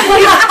prison.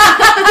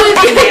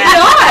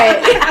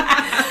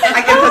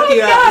 I can hook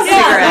you up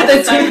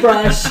with a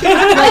toothbrush.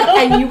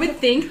 And you would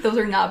think those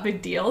are not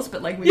big deals,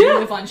 but like when you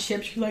live on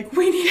ships, you're like,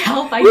 we need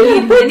help. I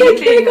need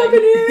anything.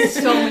 Like,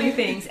 so many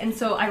things. And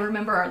so I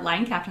remember our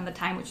line captain at the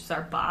time, which is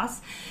our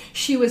boss,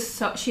 she'd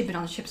been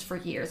on the ships for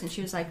years, and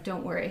she was like,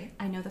 don't worry,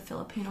 I know the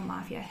Filipino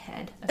Mafia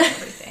head of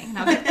everything. And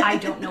I was like, I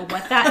don't know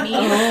what that means.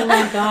 Oh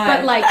my God.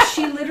 But like,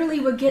 she literally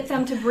would get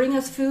them to bring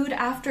us food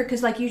after,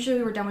 because like usually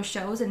we were done with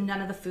shows and none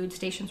of the food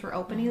stations were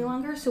open any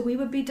longer. So we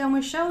would be done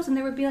with shows, and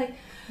they would be like,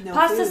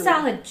 pasta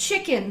salad,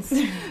 chickens,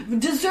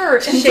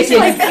 dessert, and chickens.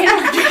 Like,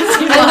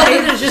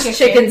 there's just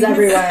chickens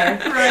everywhere.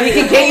 Right. We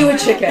can get you a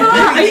chicken.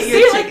 I see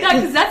it like that,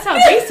 because that's how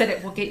they said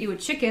it. We'll get you a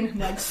chicken. I'm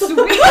like, sweet.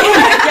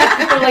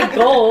 They're like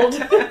gold.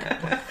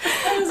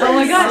 So Oh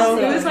my gosh,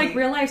 it was like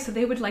real life. So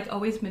they would like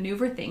always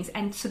maneuver things.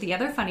 And so the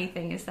other funny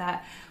thing is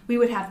that we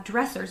would have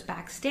dressers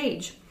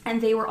backstage. And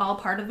they were all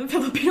part of the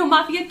Filipino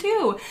mafia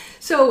too.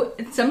 So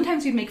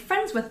sometimes you'd make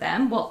friends with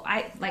them. Well,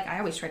 I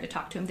always try to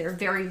talk to them. They're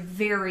very,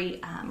 very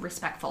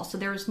respectful. So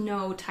there was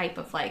no type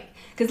of like,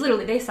 because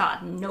literally they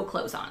saw no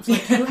clothes on. So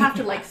like you have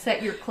to like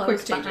set your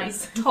clothes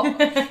behind.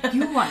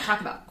 You want to talk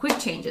about quick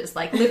changes?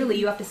 Like literally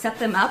you have to set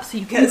them up so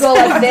you can go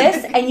like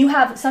this, and you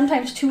have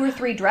sometimes 2 or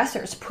 3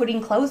 dressers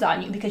putting clothes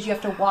on you because you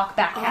have to walk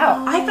back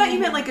out. I thought you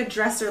meant like a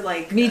dresser,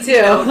 like me too.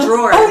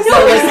 Drawers. Oh no,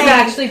 so it's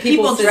actually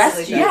people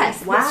dressed you.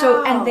 Yes. Wow.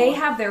 So and they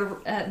have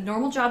their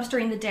normal jobs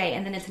during the day,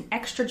 and then it's an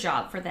extra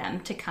job for them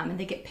to come, and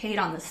they get paid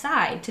on the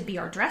side to be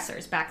our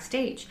dressers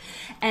backstage.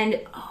 And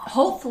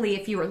hopefully,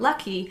 if you were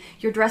lucky,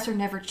 your dresser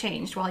never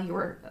changed while you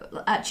were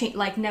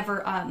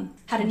never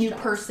had a new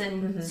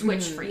person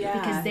switch for you,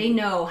 because they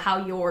know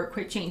how your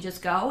quick changes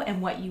go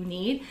and what you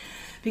need.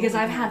 Because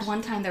I've had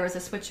one time there was a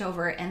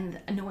switchover and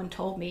no one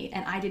told me,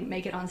 and I didn't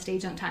make it on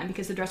stage on time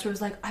because the dresser was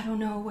like, I don't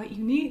know what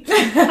you need.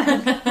 Like,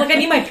 I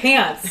need my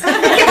pants.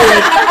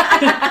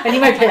 I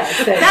need my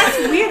pants. That's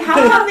weird.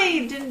 How come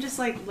they didn't just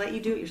like let you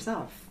do it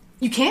yourself?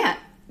 You can't.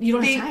 You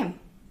don't have time.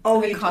 Oh,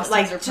 the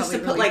costumes are just to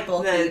put like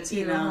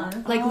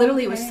the like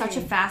literally it was such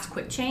a fast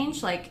quick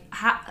change. Like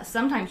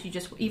sometimes you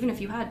just, even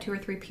if you had 2 or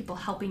 3 people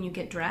helping you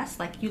get dressed,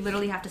 like you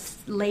literally have to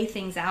lay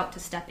things out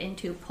to step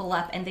into, pull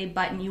up, and they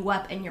button you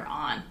up and you're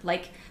on.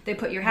 Like they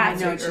put your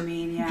hats or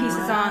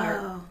pieces on,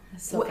 or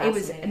so it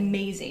was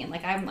amazing.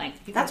 Like I'm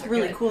like, that's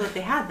really cool that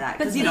they had that,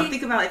 because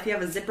think about if you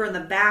have a zipper in the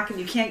back and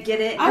you can't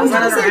get it. I was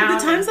gonna say the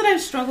times that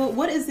I've struggled.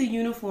 What is the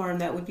uniform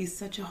that would be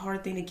such a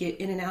hard thing to get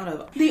in and out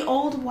of? The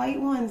old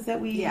white ones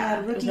that we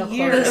had rookie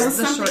year. There was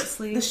the short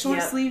sleeve. The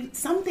short sleeve.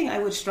 Something I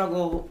would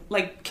struggle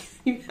like.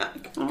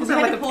 Because you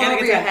had to pull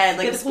over your head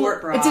like a sport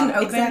bra. It didn't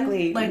open,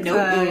 exactly. like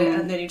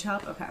and then you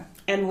top. Okay.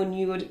 And when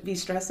you would be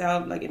stressed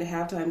out, like in a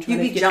halftime, trying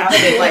to get out of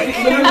it, like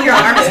your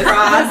arms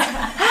crossed,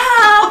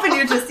 help, and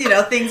you're just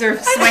things are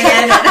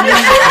swinging.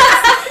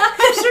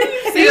 I'm sure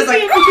you just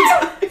like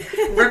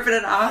ripping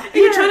it off. And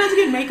you're trying not to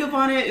get makeup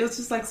on it. It was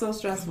just like so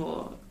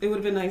stressful. It would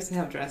have been nice to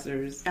have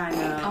dressers. I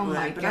know. Oh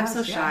my but I'm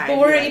so shy. But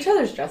we're each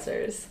other's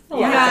dressers.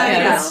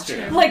 That's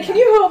true. Like, can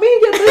you help me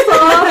get this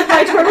off?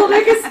 My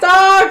turtleneck is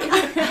stuck.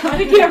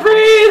 I can't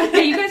breathe.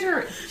 Hey, you guys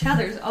are each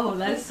other's. Oh,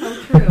 that is so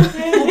true.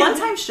 Well, one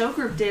time Show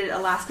Group did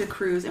Alaska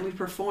Cruise and we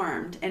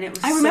performed, and it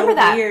was I remember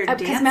that weird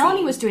because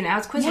Melanie was doing it. I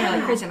was quizzing her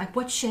like crazy. I'm like,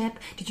 what ship?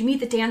 Did you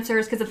meet the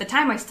dancers? Because at the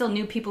time I still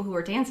knew people who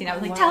were dancing. I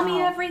was like, tell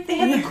me everything. They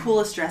had the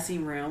coolest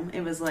dressing room.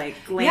 It was like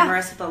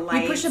glamorous with the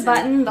lights. You push a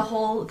button, the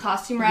whole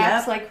costume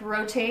racks like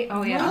rotate.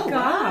 Oh yeah.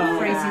 Wow.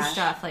 Crazy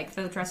stuff. Like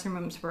the dressing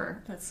rooms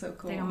were. That's so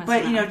cool.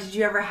 But did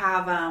you ever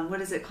have what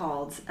is it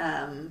called?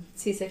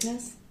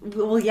 Seasickness?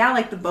 Well, yeah,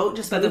 like the boat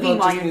just moving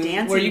while you're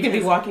dancing. Where you can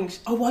be walking.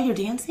 Oh, while you're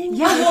dancing?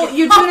 Yeah, well,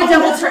 you're doing a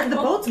double turn. The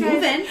boat's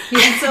moving,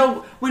 and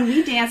so when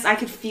we danced, I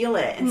could feel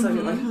it, and so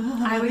you're like,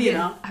 I would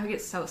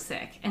get so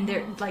sick, and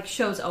their like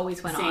shows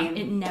always went on.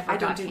 It never got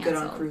canceled. I don't do good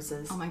on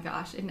cruises. Oh my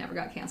gosh, it never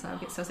got canceled. I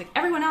would get so sick.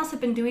 Everyone else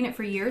had been doing it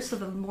for years, so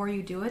the more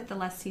you do it, the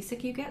less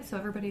seasick you get. So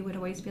everybody would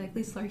always be like,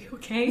 Leisel, are you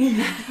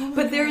okay?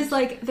 But there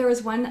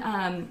was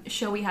one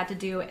show we had to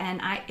do,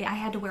 and I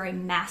had to wear a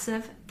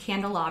massive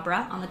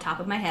candelabra on the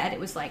top of my head. It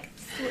was like,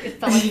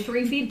 it felt like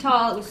 3 feet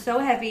tall. It was so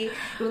heavy. It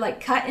would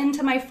like cut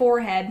into my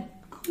forehead.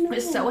 It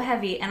was so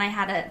heavy, and I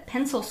had a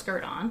pencil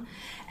skirt on,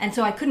 and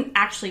so I couldn't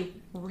actually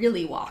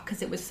really walk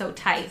because it was so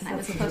tight, and I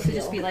was supposed to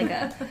just be like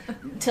a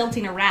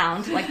tilting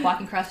around, like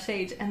walking across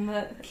stage, and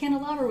the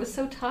candelabra was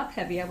so top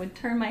heavy I would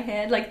turn my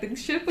head like the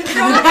ship was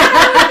going. It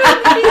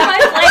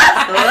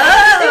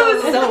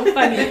was so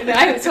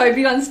funny. So I'd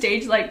be on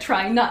stage like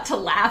trying not to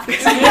laugh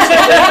because I was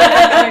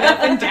going up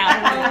and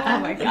down. Like, oh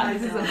my god,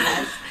 this is a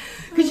mess.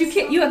 Because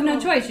you have no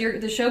choice.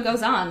 The show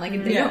goes on. Like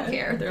they don't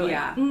care. They're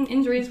like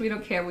injuries. We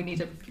don't care. We need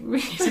to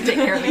take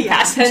care of the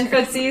passengers.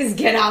 10 footsies,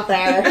 get out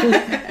there.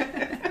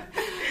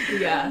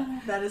 Yeah,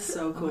 that is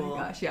so cool. Oh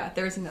my gosh, yeah.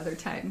 There was another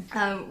time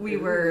we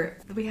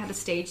had a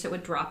stage that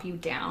would drop you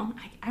down.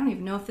 I don't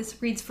even know if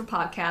this reads for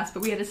podcasts,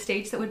 but we had a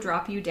stage that would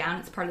drop you down.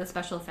 It's part of the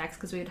special effects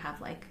because we would have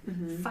like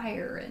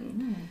fire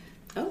and.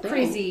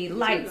 Crazy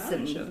lights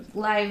and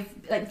live,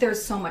 like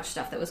there's so much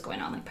stuff that was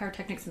going on, like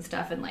pyrotechnics and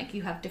stuff, and like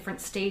you have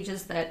different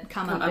stages that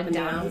come up and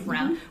down and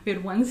around. We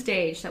had one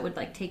stage that would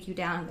like take you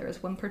down. There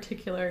was one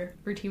particular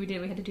routine we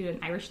did. We had to do an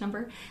Irish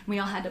number, and we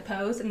all had to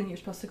pose, and then you're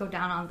supposed to go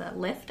down on the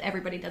lift.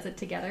 Everybody does it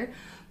together.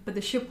 But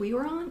the ship we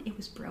were on, it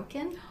was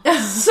broken.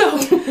 So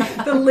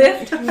the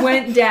lift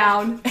went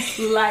down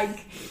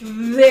like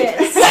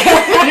this.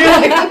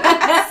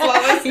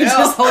 You're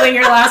just holding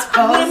your last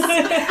pose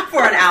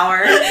for an hour.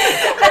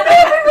 And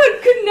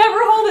everyone could never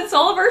hold it. So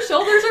all of our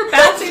shoulders are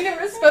bouncing. It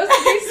was supposed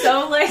to be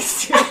so like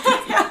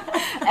stupid.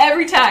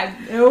 Every time.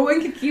 No one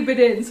could keep it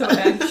in. So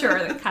I'm sure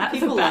the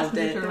people loved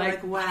it. They're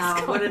like,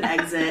 wow, what an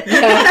exit.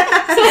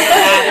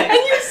 And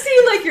you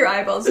see like your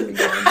eyeballs would be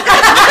going down.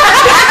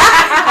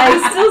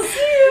 I still see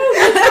you.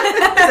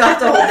 You have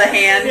to hold the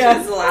hand.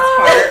 This is the last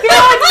part.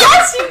 God,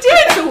 yes, you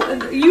did. So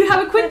you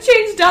have a quick Everyone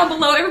change down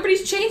below.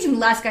 Everybody's changing. The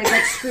last guy's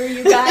like, screw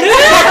you guys.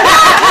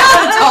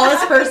 The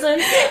tallest person.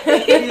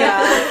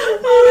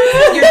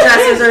 Yeah. Your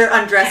dressers are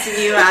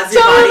undressing you as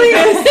your body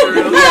goes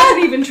through. I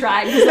haven't even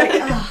tried. He's like,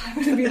 oh, I'm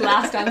going to be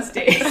last on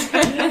stage.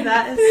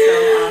 That is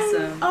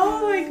so awesome.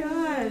 Oh my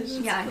gosh.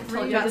 Yeah, I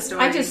told you the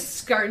story. I just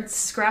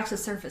scratched the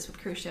surface with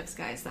cruise ships,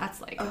 guys.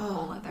 That's like a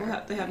whole other. We'll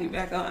have to have you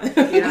back on.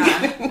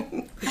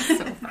 Yeah.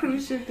 So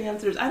Cruise ship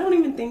dancers. I don't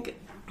even think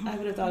I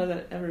would have thought of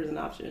that ever as an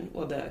option.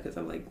 Well, duh, because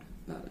I'm like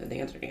not a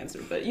dancer,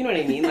 but you know what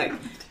I mean? Like,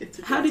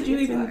 how did you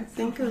even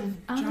think of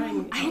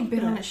trying? I had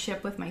been on a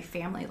ship with my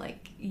family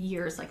like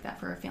years like that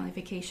for a family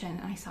vacation,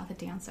 and I saw the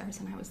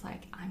dancers, and I was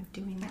like, I'm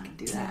doing that. I can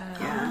do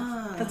that.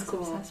 Yeah, that's cool.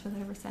 Obsessed with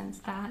it ever since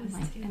that, and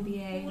like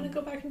NBA. I want to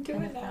go back and do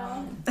it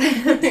now.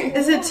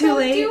 Is it too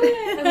late?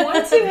 I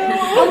want to.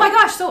 Oh my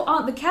gosh! So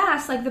the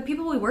cast, like the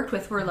people we worked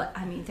with, were like,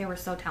 I mean, they were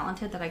so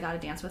talented that I got to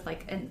dance with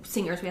like and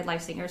singers. We had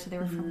live singers, so they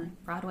were from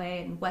like,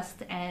 Broadway and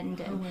West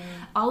End, and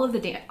all the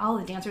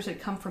dancers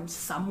had come from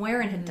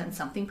somewhere and had done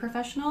something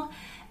professional.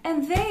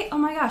 And they, oh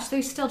my gosh,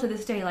 they still to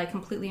this day like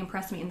completely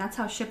impress me, and that's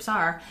how ships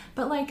are.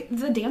 But like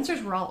the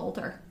dancers were all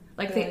older.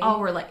 Like they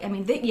all were like, I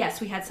mean, yes,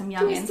 we had some youngins.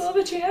 Do we still have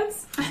a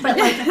chance? But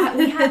like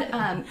we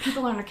had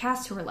people on our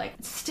cast who were like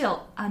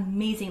still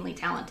amazingly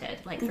talented,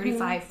 like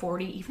 35,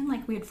 40, even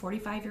like we had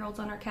 45-year-olds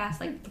on our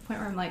cast, like to the point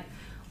where I'm like,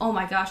 oh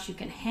my gosh, you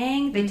can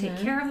hang. They take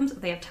care of them.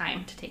 They have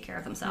time to take care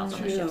of themselves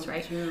on the ships,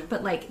 right? True.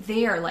 But like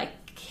they are like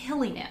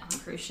killing it on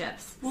cruise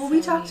ships. Well,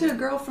 we talked to a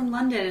girl from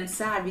London, and it's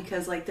sad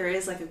because like there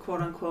is like a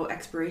quote unquote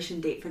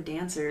expiration date for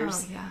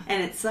dancers. Oh, yeah.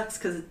 And it sucks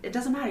because it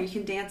doesn't matter. You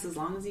can dance as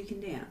long as you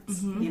can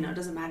dance. You know, it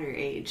doesn't matter your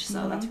age.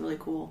 So that's really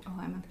cool. Oh,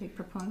 I'm a big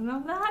proponent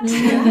of that.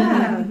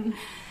 Yeah.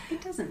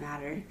 It doesn't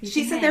matter.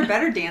 She said they're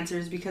better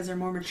dancers because they're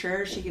more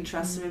mature. She can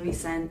trust them to be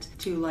sent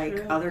to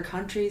like other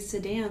countries to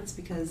dance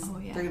because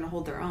they're going to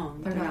hold their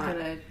own. They're not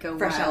going to go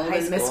fresh out of wild high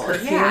and miss school.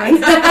 curfew. Yeah,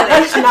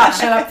 Exactly. Not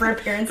show up for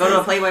appearances. Go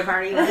to a Playboy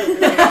party.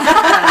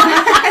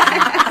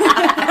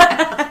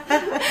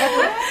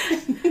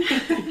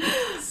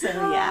 So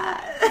yeah.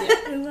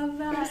 I love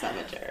that. You're so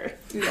mature.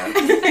 Yeah.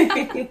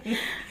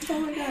 Oh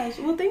my gosh.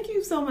 Well, thank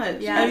you so much.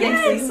 Yeah,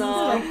 this is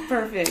like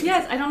perfect.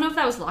 Yes, I don't know if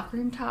that was locker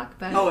room talk,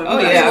 but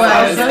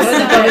yeah.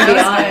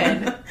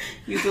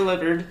 You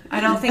delivered. I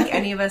don't think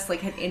any of us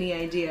like had any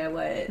idea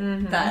what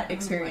that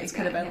experience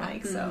could have been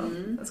like.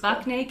 So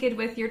buck naked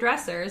with your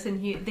dressers,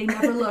 and they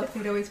never looked.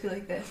 They'd always be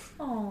like this.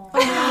 Oh,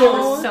 they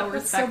were so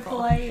respectful. So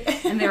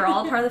polite. And they were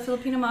all part of the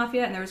Filipino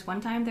mafia. And there was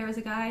one time there was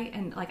a guy,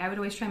 and like I would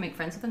always try and make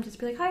friends with him, just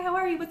be like, "Hi, how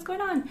are you? What's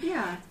going on?"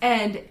 Yeah.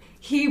 And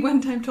he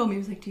one time told me, he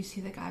was like, "Do you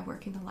see the guy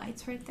working the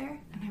lights right there?"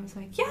 And I was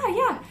like,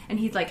 "Yeah." And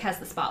he like has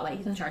the spotlight.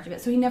 He's in charge of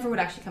it, so he never would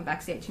actually come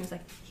backstage. He was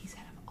like, "He's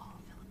head of all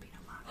Filipino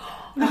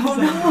mafia." Oh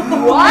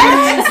no!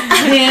 what?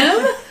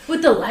 Him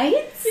with the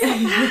lights? So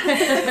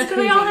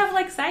they all have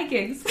like side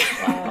gigs.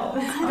 Wow.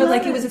 But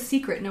like it was a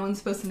secret. No one's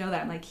supposed to know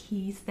that. I'm like,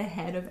 he's the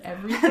head of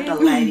everything. The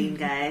lighting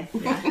guy.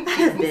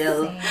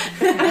 Bill.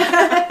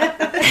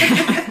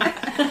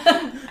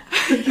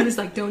 He was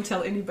like, "Don't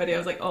tell anybody." I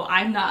was like, "Oh,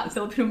 I'm not.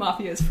 Filipino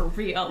mafia is for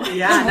real."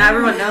 Yeah, now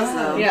everyone knows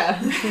though. Yeah.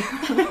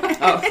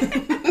 Oh.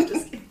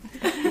 Just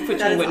put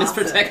you in witness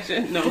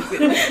protection. No.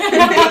 Chicken.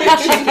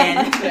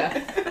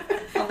 Yeah.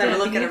 I'll never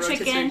look at a rotisserie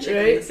chicken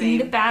the If you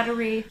need a same.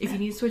 battery, if you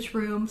need to switch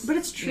rooms. But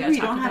it's true,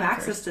 you don't have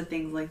access to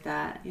things like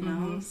that, you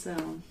know, so.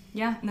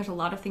 Yeah, and there's a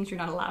lot of things you're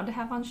not allowed to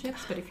have on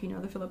ships, but if you know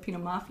the Filipino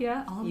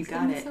mafia, all of a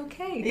sudden it's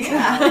okay.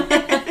 Yeah. I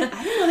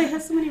didn't know they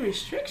had so many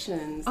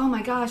restrictions. Oh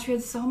my gosh, we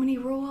had so many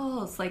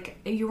rules. Like,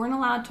 you weren't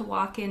allowed to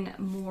walk in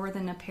more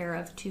than a pair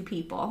of two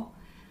people.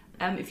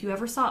 If you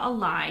ever saw a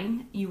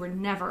line, you were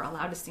never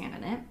allowed to stand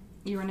in it.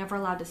 You were never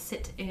allowed to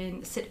sit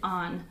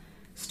on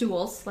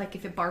stools, like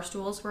if bar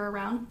stools were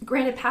around.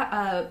 Granted,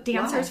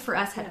 dancers for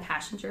us had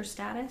passenger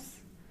status.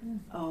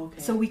 Oh,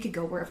 okay. So we could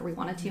go wherever we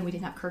wanted to, and we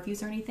didn't have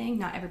curfews or anything.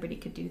 Not everybody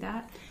could do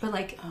that. But,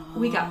 like,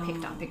 we got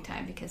picked on big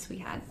time because we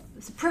had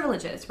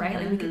privileges, right?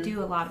 Like, we could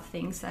do a lot of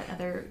things that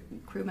other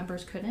crew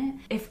members couldn't.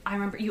 If I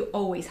remember, you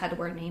always had to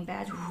wear a name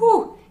badge.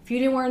 Whew! If you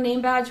didn't wear a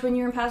name badge when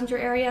you were in passenger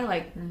area,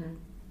 like...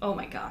 Oh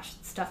my gosh,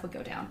 stuff would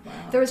go down. Wow.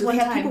 There was one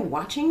time people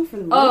watching for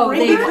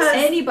the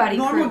anybody.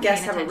 Normal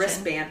guests have a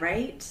wristband,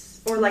 right?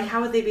 Or like,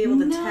 how would they be able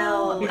to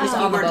tell? You're just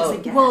on the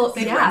boat. Well,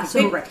 yeah.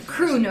 So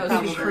crew knows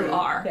who crew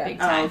are big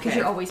time because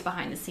you're always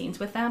behind the scenes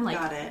with them. Like,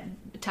 got it.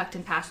 Tucked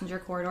in passenger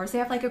corridors. They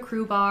have like a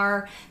crew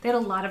bar. They had a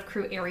lot of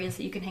crew areas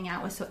that you can hang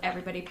out with, so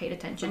everybody paid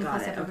attention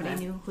because everybody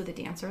knew who the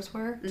dancers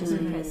were. Just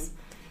because.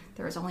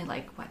 There was only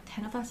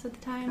 10 of us at the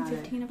time,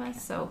 15 of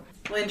us. So,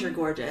 well, and you're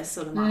gorgeous,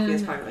 so the mafia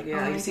is probably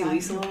like, you see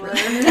Leisel over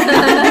there?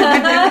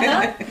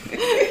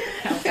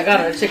 I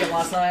got her a chicken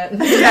last night.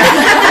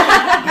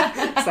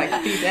 It's like,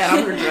 feed that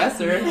on her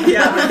dresser.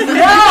 Yeah.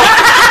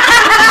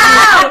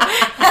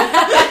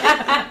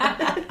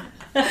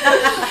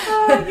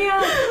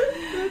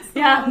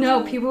 Yeah,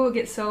 no, people would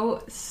get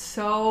so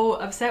so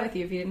upset with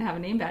you if you didn't have a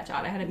name badge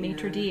on. I had a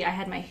maitre d'. I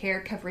had my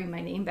hair covering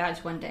my name badge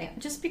one day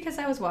just because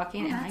I was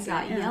walking and I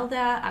got yelled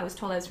at. I was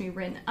told I was going to be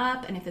written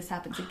up, and if this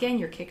happens again,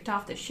 you're kicked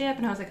off the ship.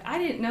 And I was like, I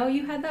didn't know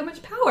you had that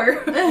much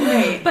power.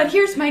 Right. But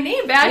here's my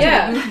name badge. And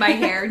I moved my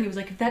hair, and he was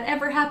like, if that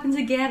ever happens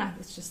again,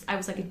 I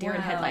was like a deer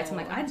in headlights. I'm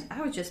like,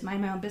 I would just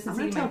mind my own business,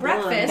 eating my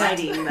breakfast.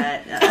 Lighting,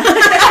 but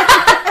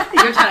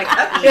you're trying to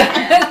cut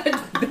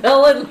me.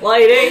 Bill and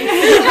lighting.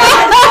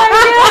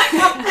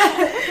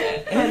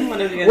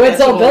 Wait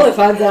till Billy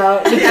finds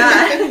out.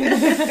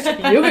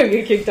 Yeah. You're going to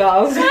get kicked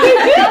off.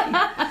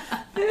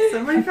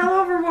 Somebody fell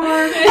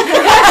overboard.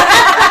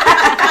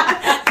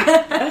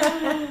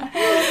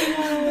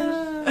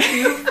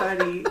 You're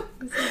funny.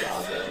 This is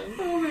awesome.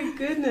 Oh my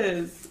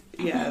goodness.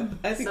 Yeah,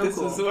 I think this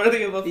was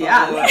worthy of a follow-up.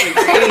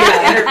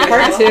 Yeah,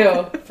 part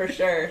 2, for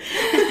sure.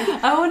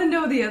 I want to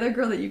know the other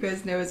girl that you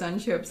guys know is on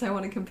ships. I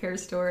want to compare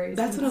stories.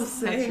 That's what I'm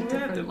saying. We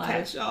have to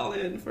patch y'all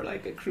in for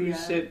like a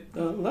cruise ship. I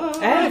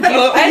had a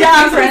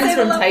few friends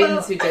from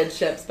Titans who did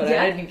ships, but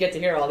I didn't get to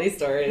hear all these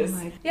stories.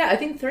 Yeah, I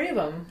think 3 of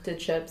them did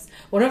ships.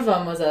 One of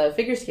them was a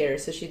figure skater,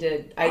 so she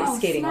did ice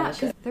skating on the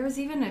ship. There was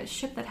even a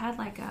ship that had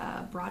like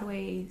a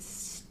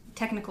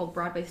technical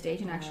Broadway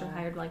stage and actually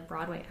hired like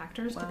Broadway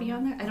actors to be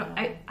on there.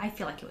 I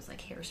feel like it was like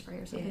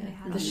Hairspray or something they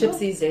had. The ships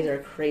these days are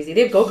crazy.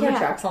 They have go-kart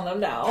tracks on them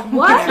now.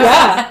 What?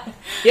 Yeah.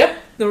 Yep.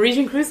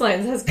 Norwegian Cruise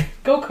Lines has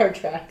go-kart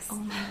tracks. Oh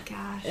my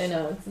gosh. I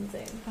know, it's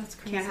insane. That's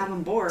crazy. Can't have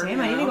them bored.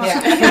 Damn, I need to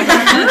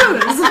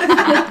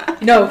go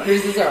cruise. No,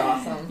 cruises are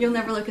awesome. You'll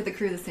never look at the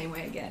crew the same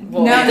way again.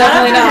 Well, no,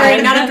 definitely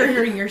not. Not after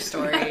hearing your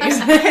story.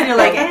 And you're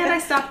like, and I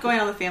stopped going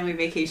on the family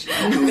vacation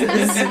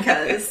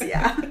because,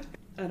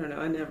 I don't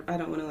know. I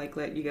don't want to like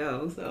let you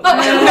go. So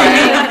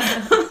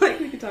like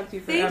we can talk to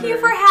you forever. Thank you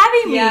for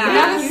having me. Yeah,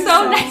 that was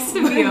so nice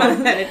of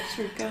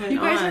you. You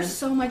guys are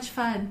so much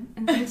fun,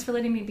 and thanks for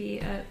letting me be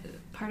a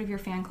part of your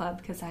fan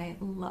club because I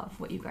love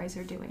what you guys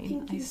are doing.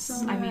 Thank you so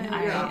I mean, much.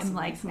 I You're am awesome.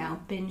 like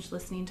now binge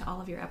listening to all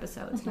of your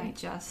episodes, and I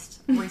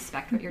just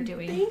respect what you're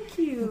doing. Thank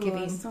you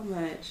Giving so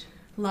much.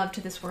 love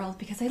to this world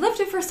because I lived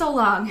it for so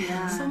long.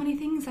 Yeah. So many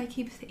things I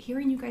keep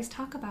hearing you guys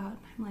talk about.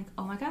 I'm like,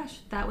 oh my gosh,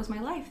 that was my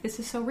life. This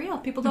is so real.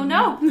 People don't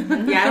know.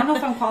 Yeah, I don't know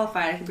if I'm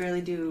qualified. I can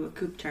barely do a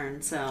coupe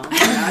turn, so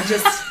I'm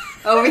just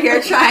over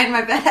here trying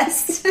my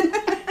best.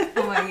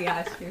 Oh my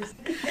gosh,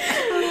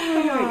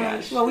 Oh my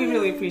gosh. Well, we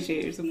really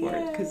appreciate your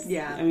support because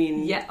I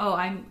mean, Oh,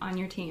 I'm on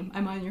your team.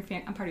 I'm part of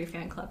your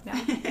fan club now.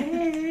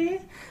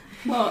 Hey.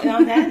 Well,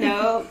 on that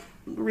note,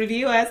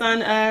 review us on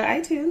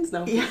iTunes.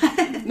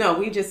 No,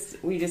 we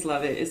just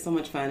love it. It's so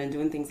much fun, and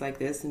doing things like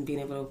this and being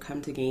able to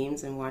come to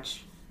games and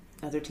watch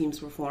other teams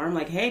perform.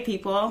 Like, hey,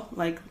 people,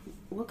 like,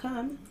 we'll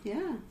come.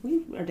 Yeah,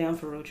 we are down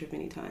for a road trip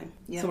anytime.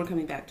 Yep. So we're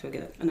coming back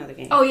to another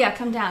game. Oh yeah,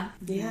 come down.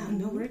 Yeah,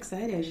 no, we're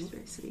excited. She's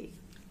very sweet.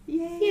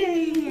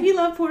 Yay! We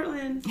love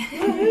Portland.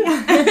 Thank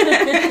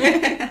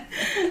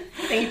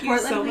you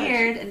Portland so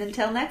weird, and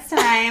until next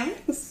time.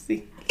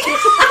 See.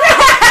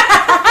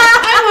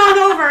 I'm on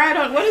over.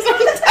 What is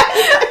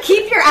it? Keep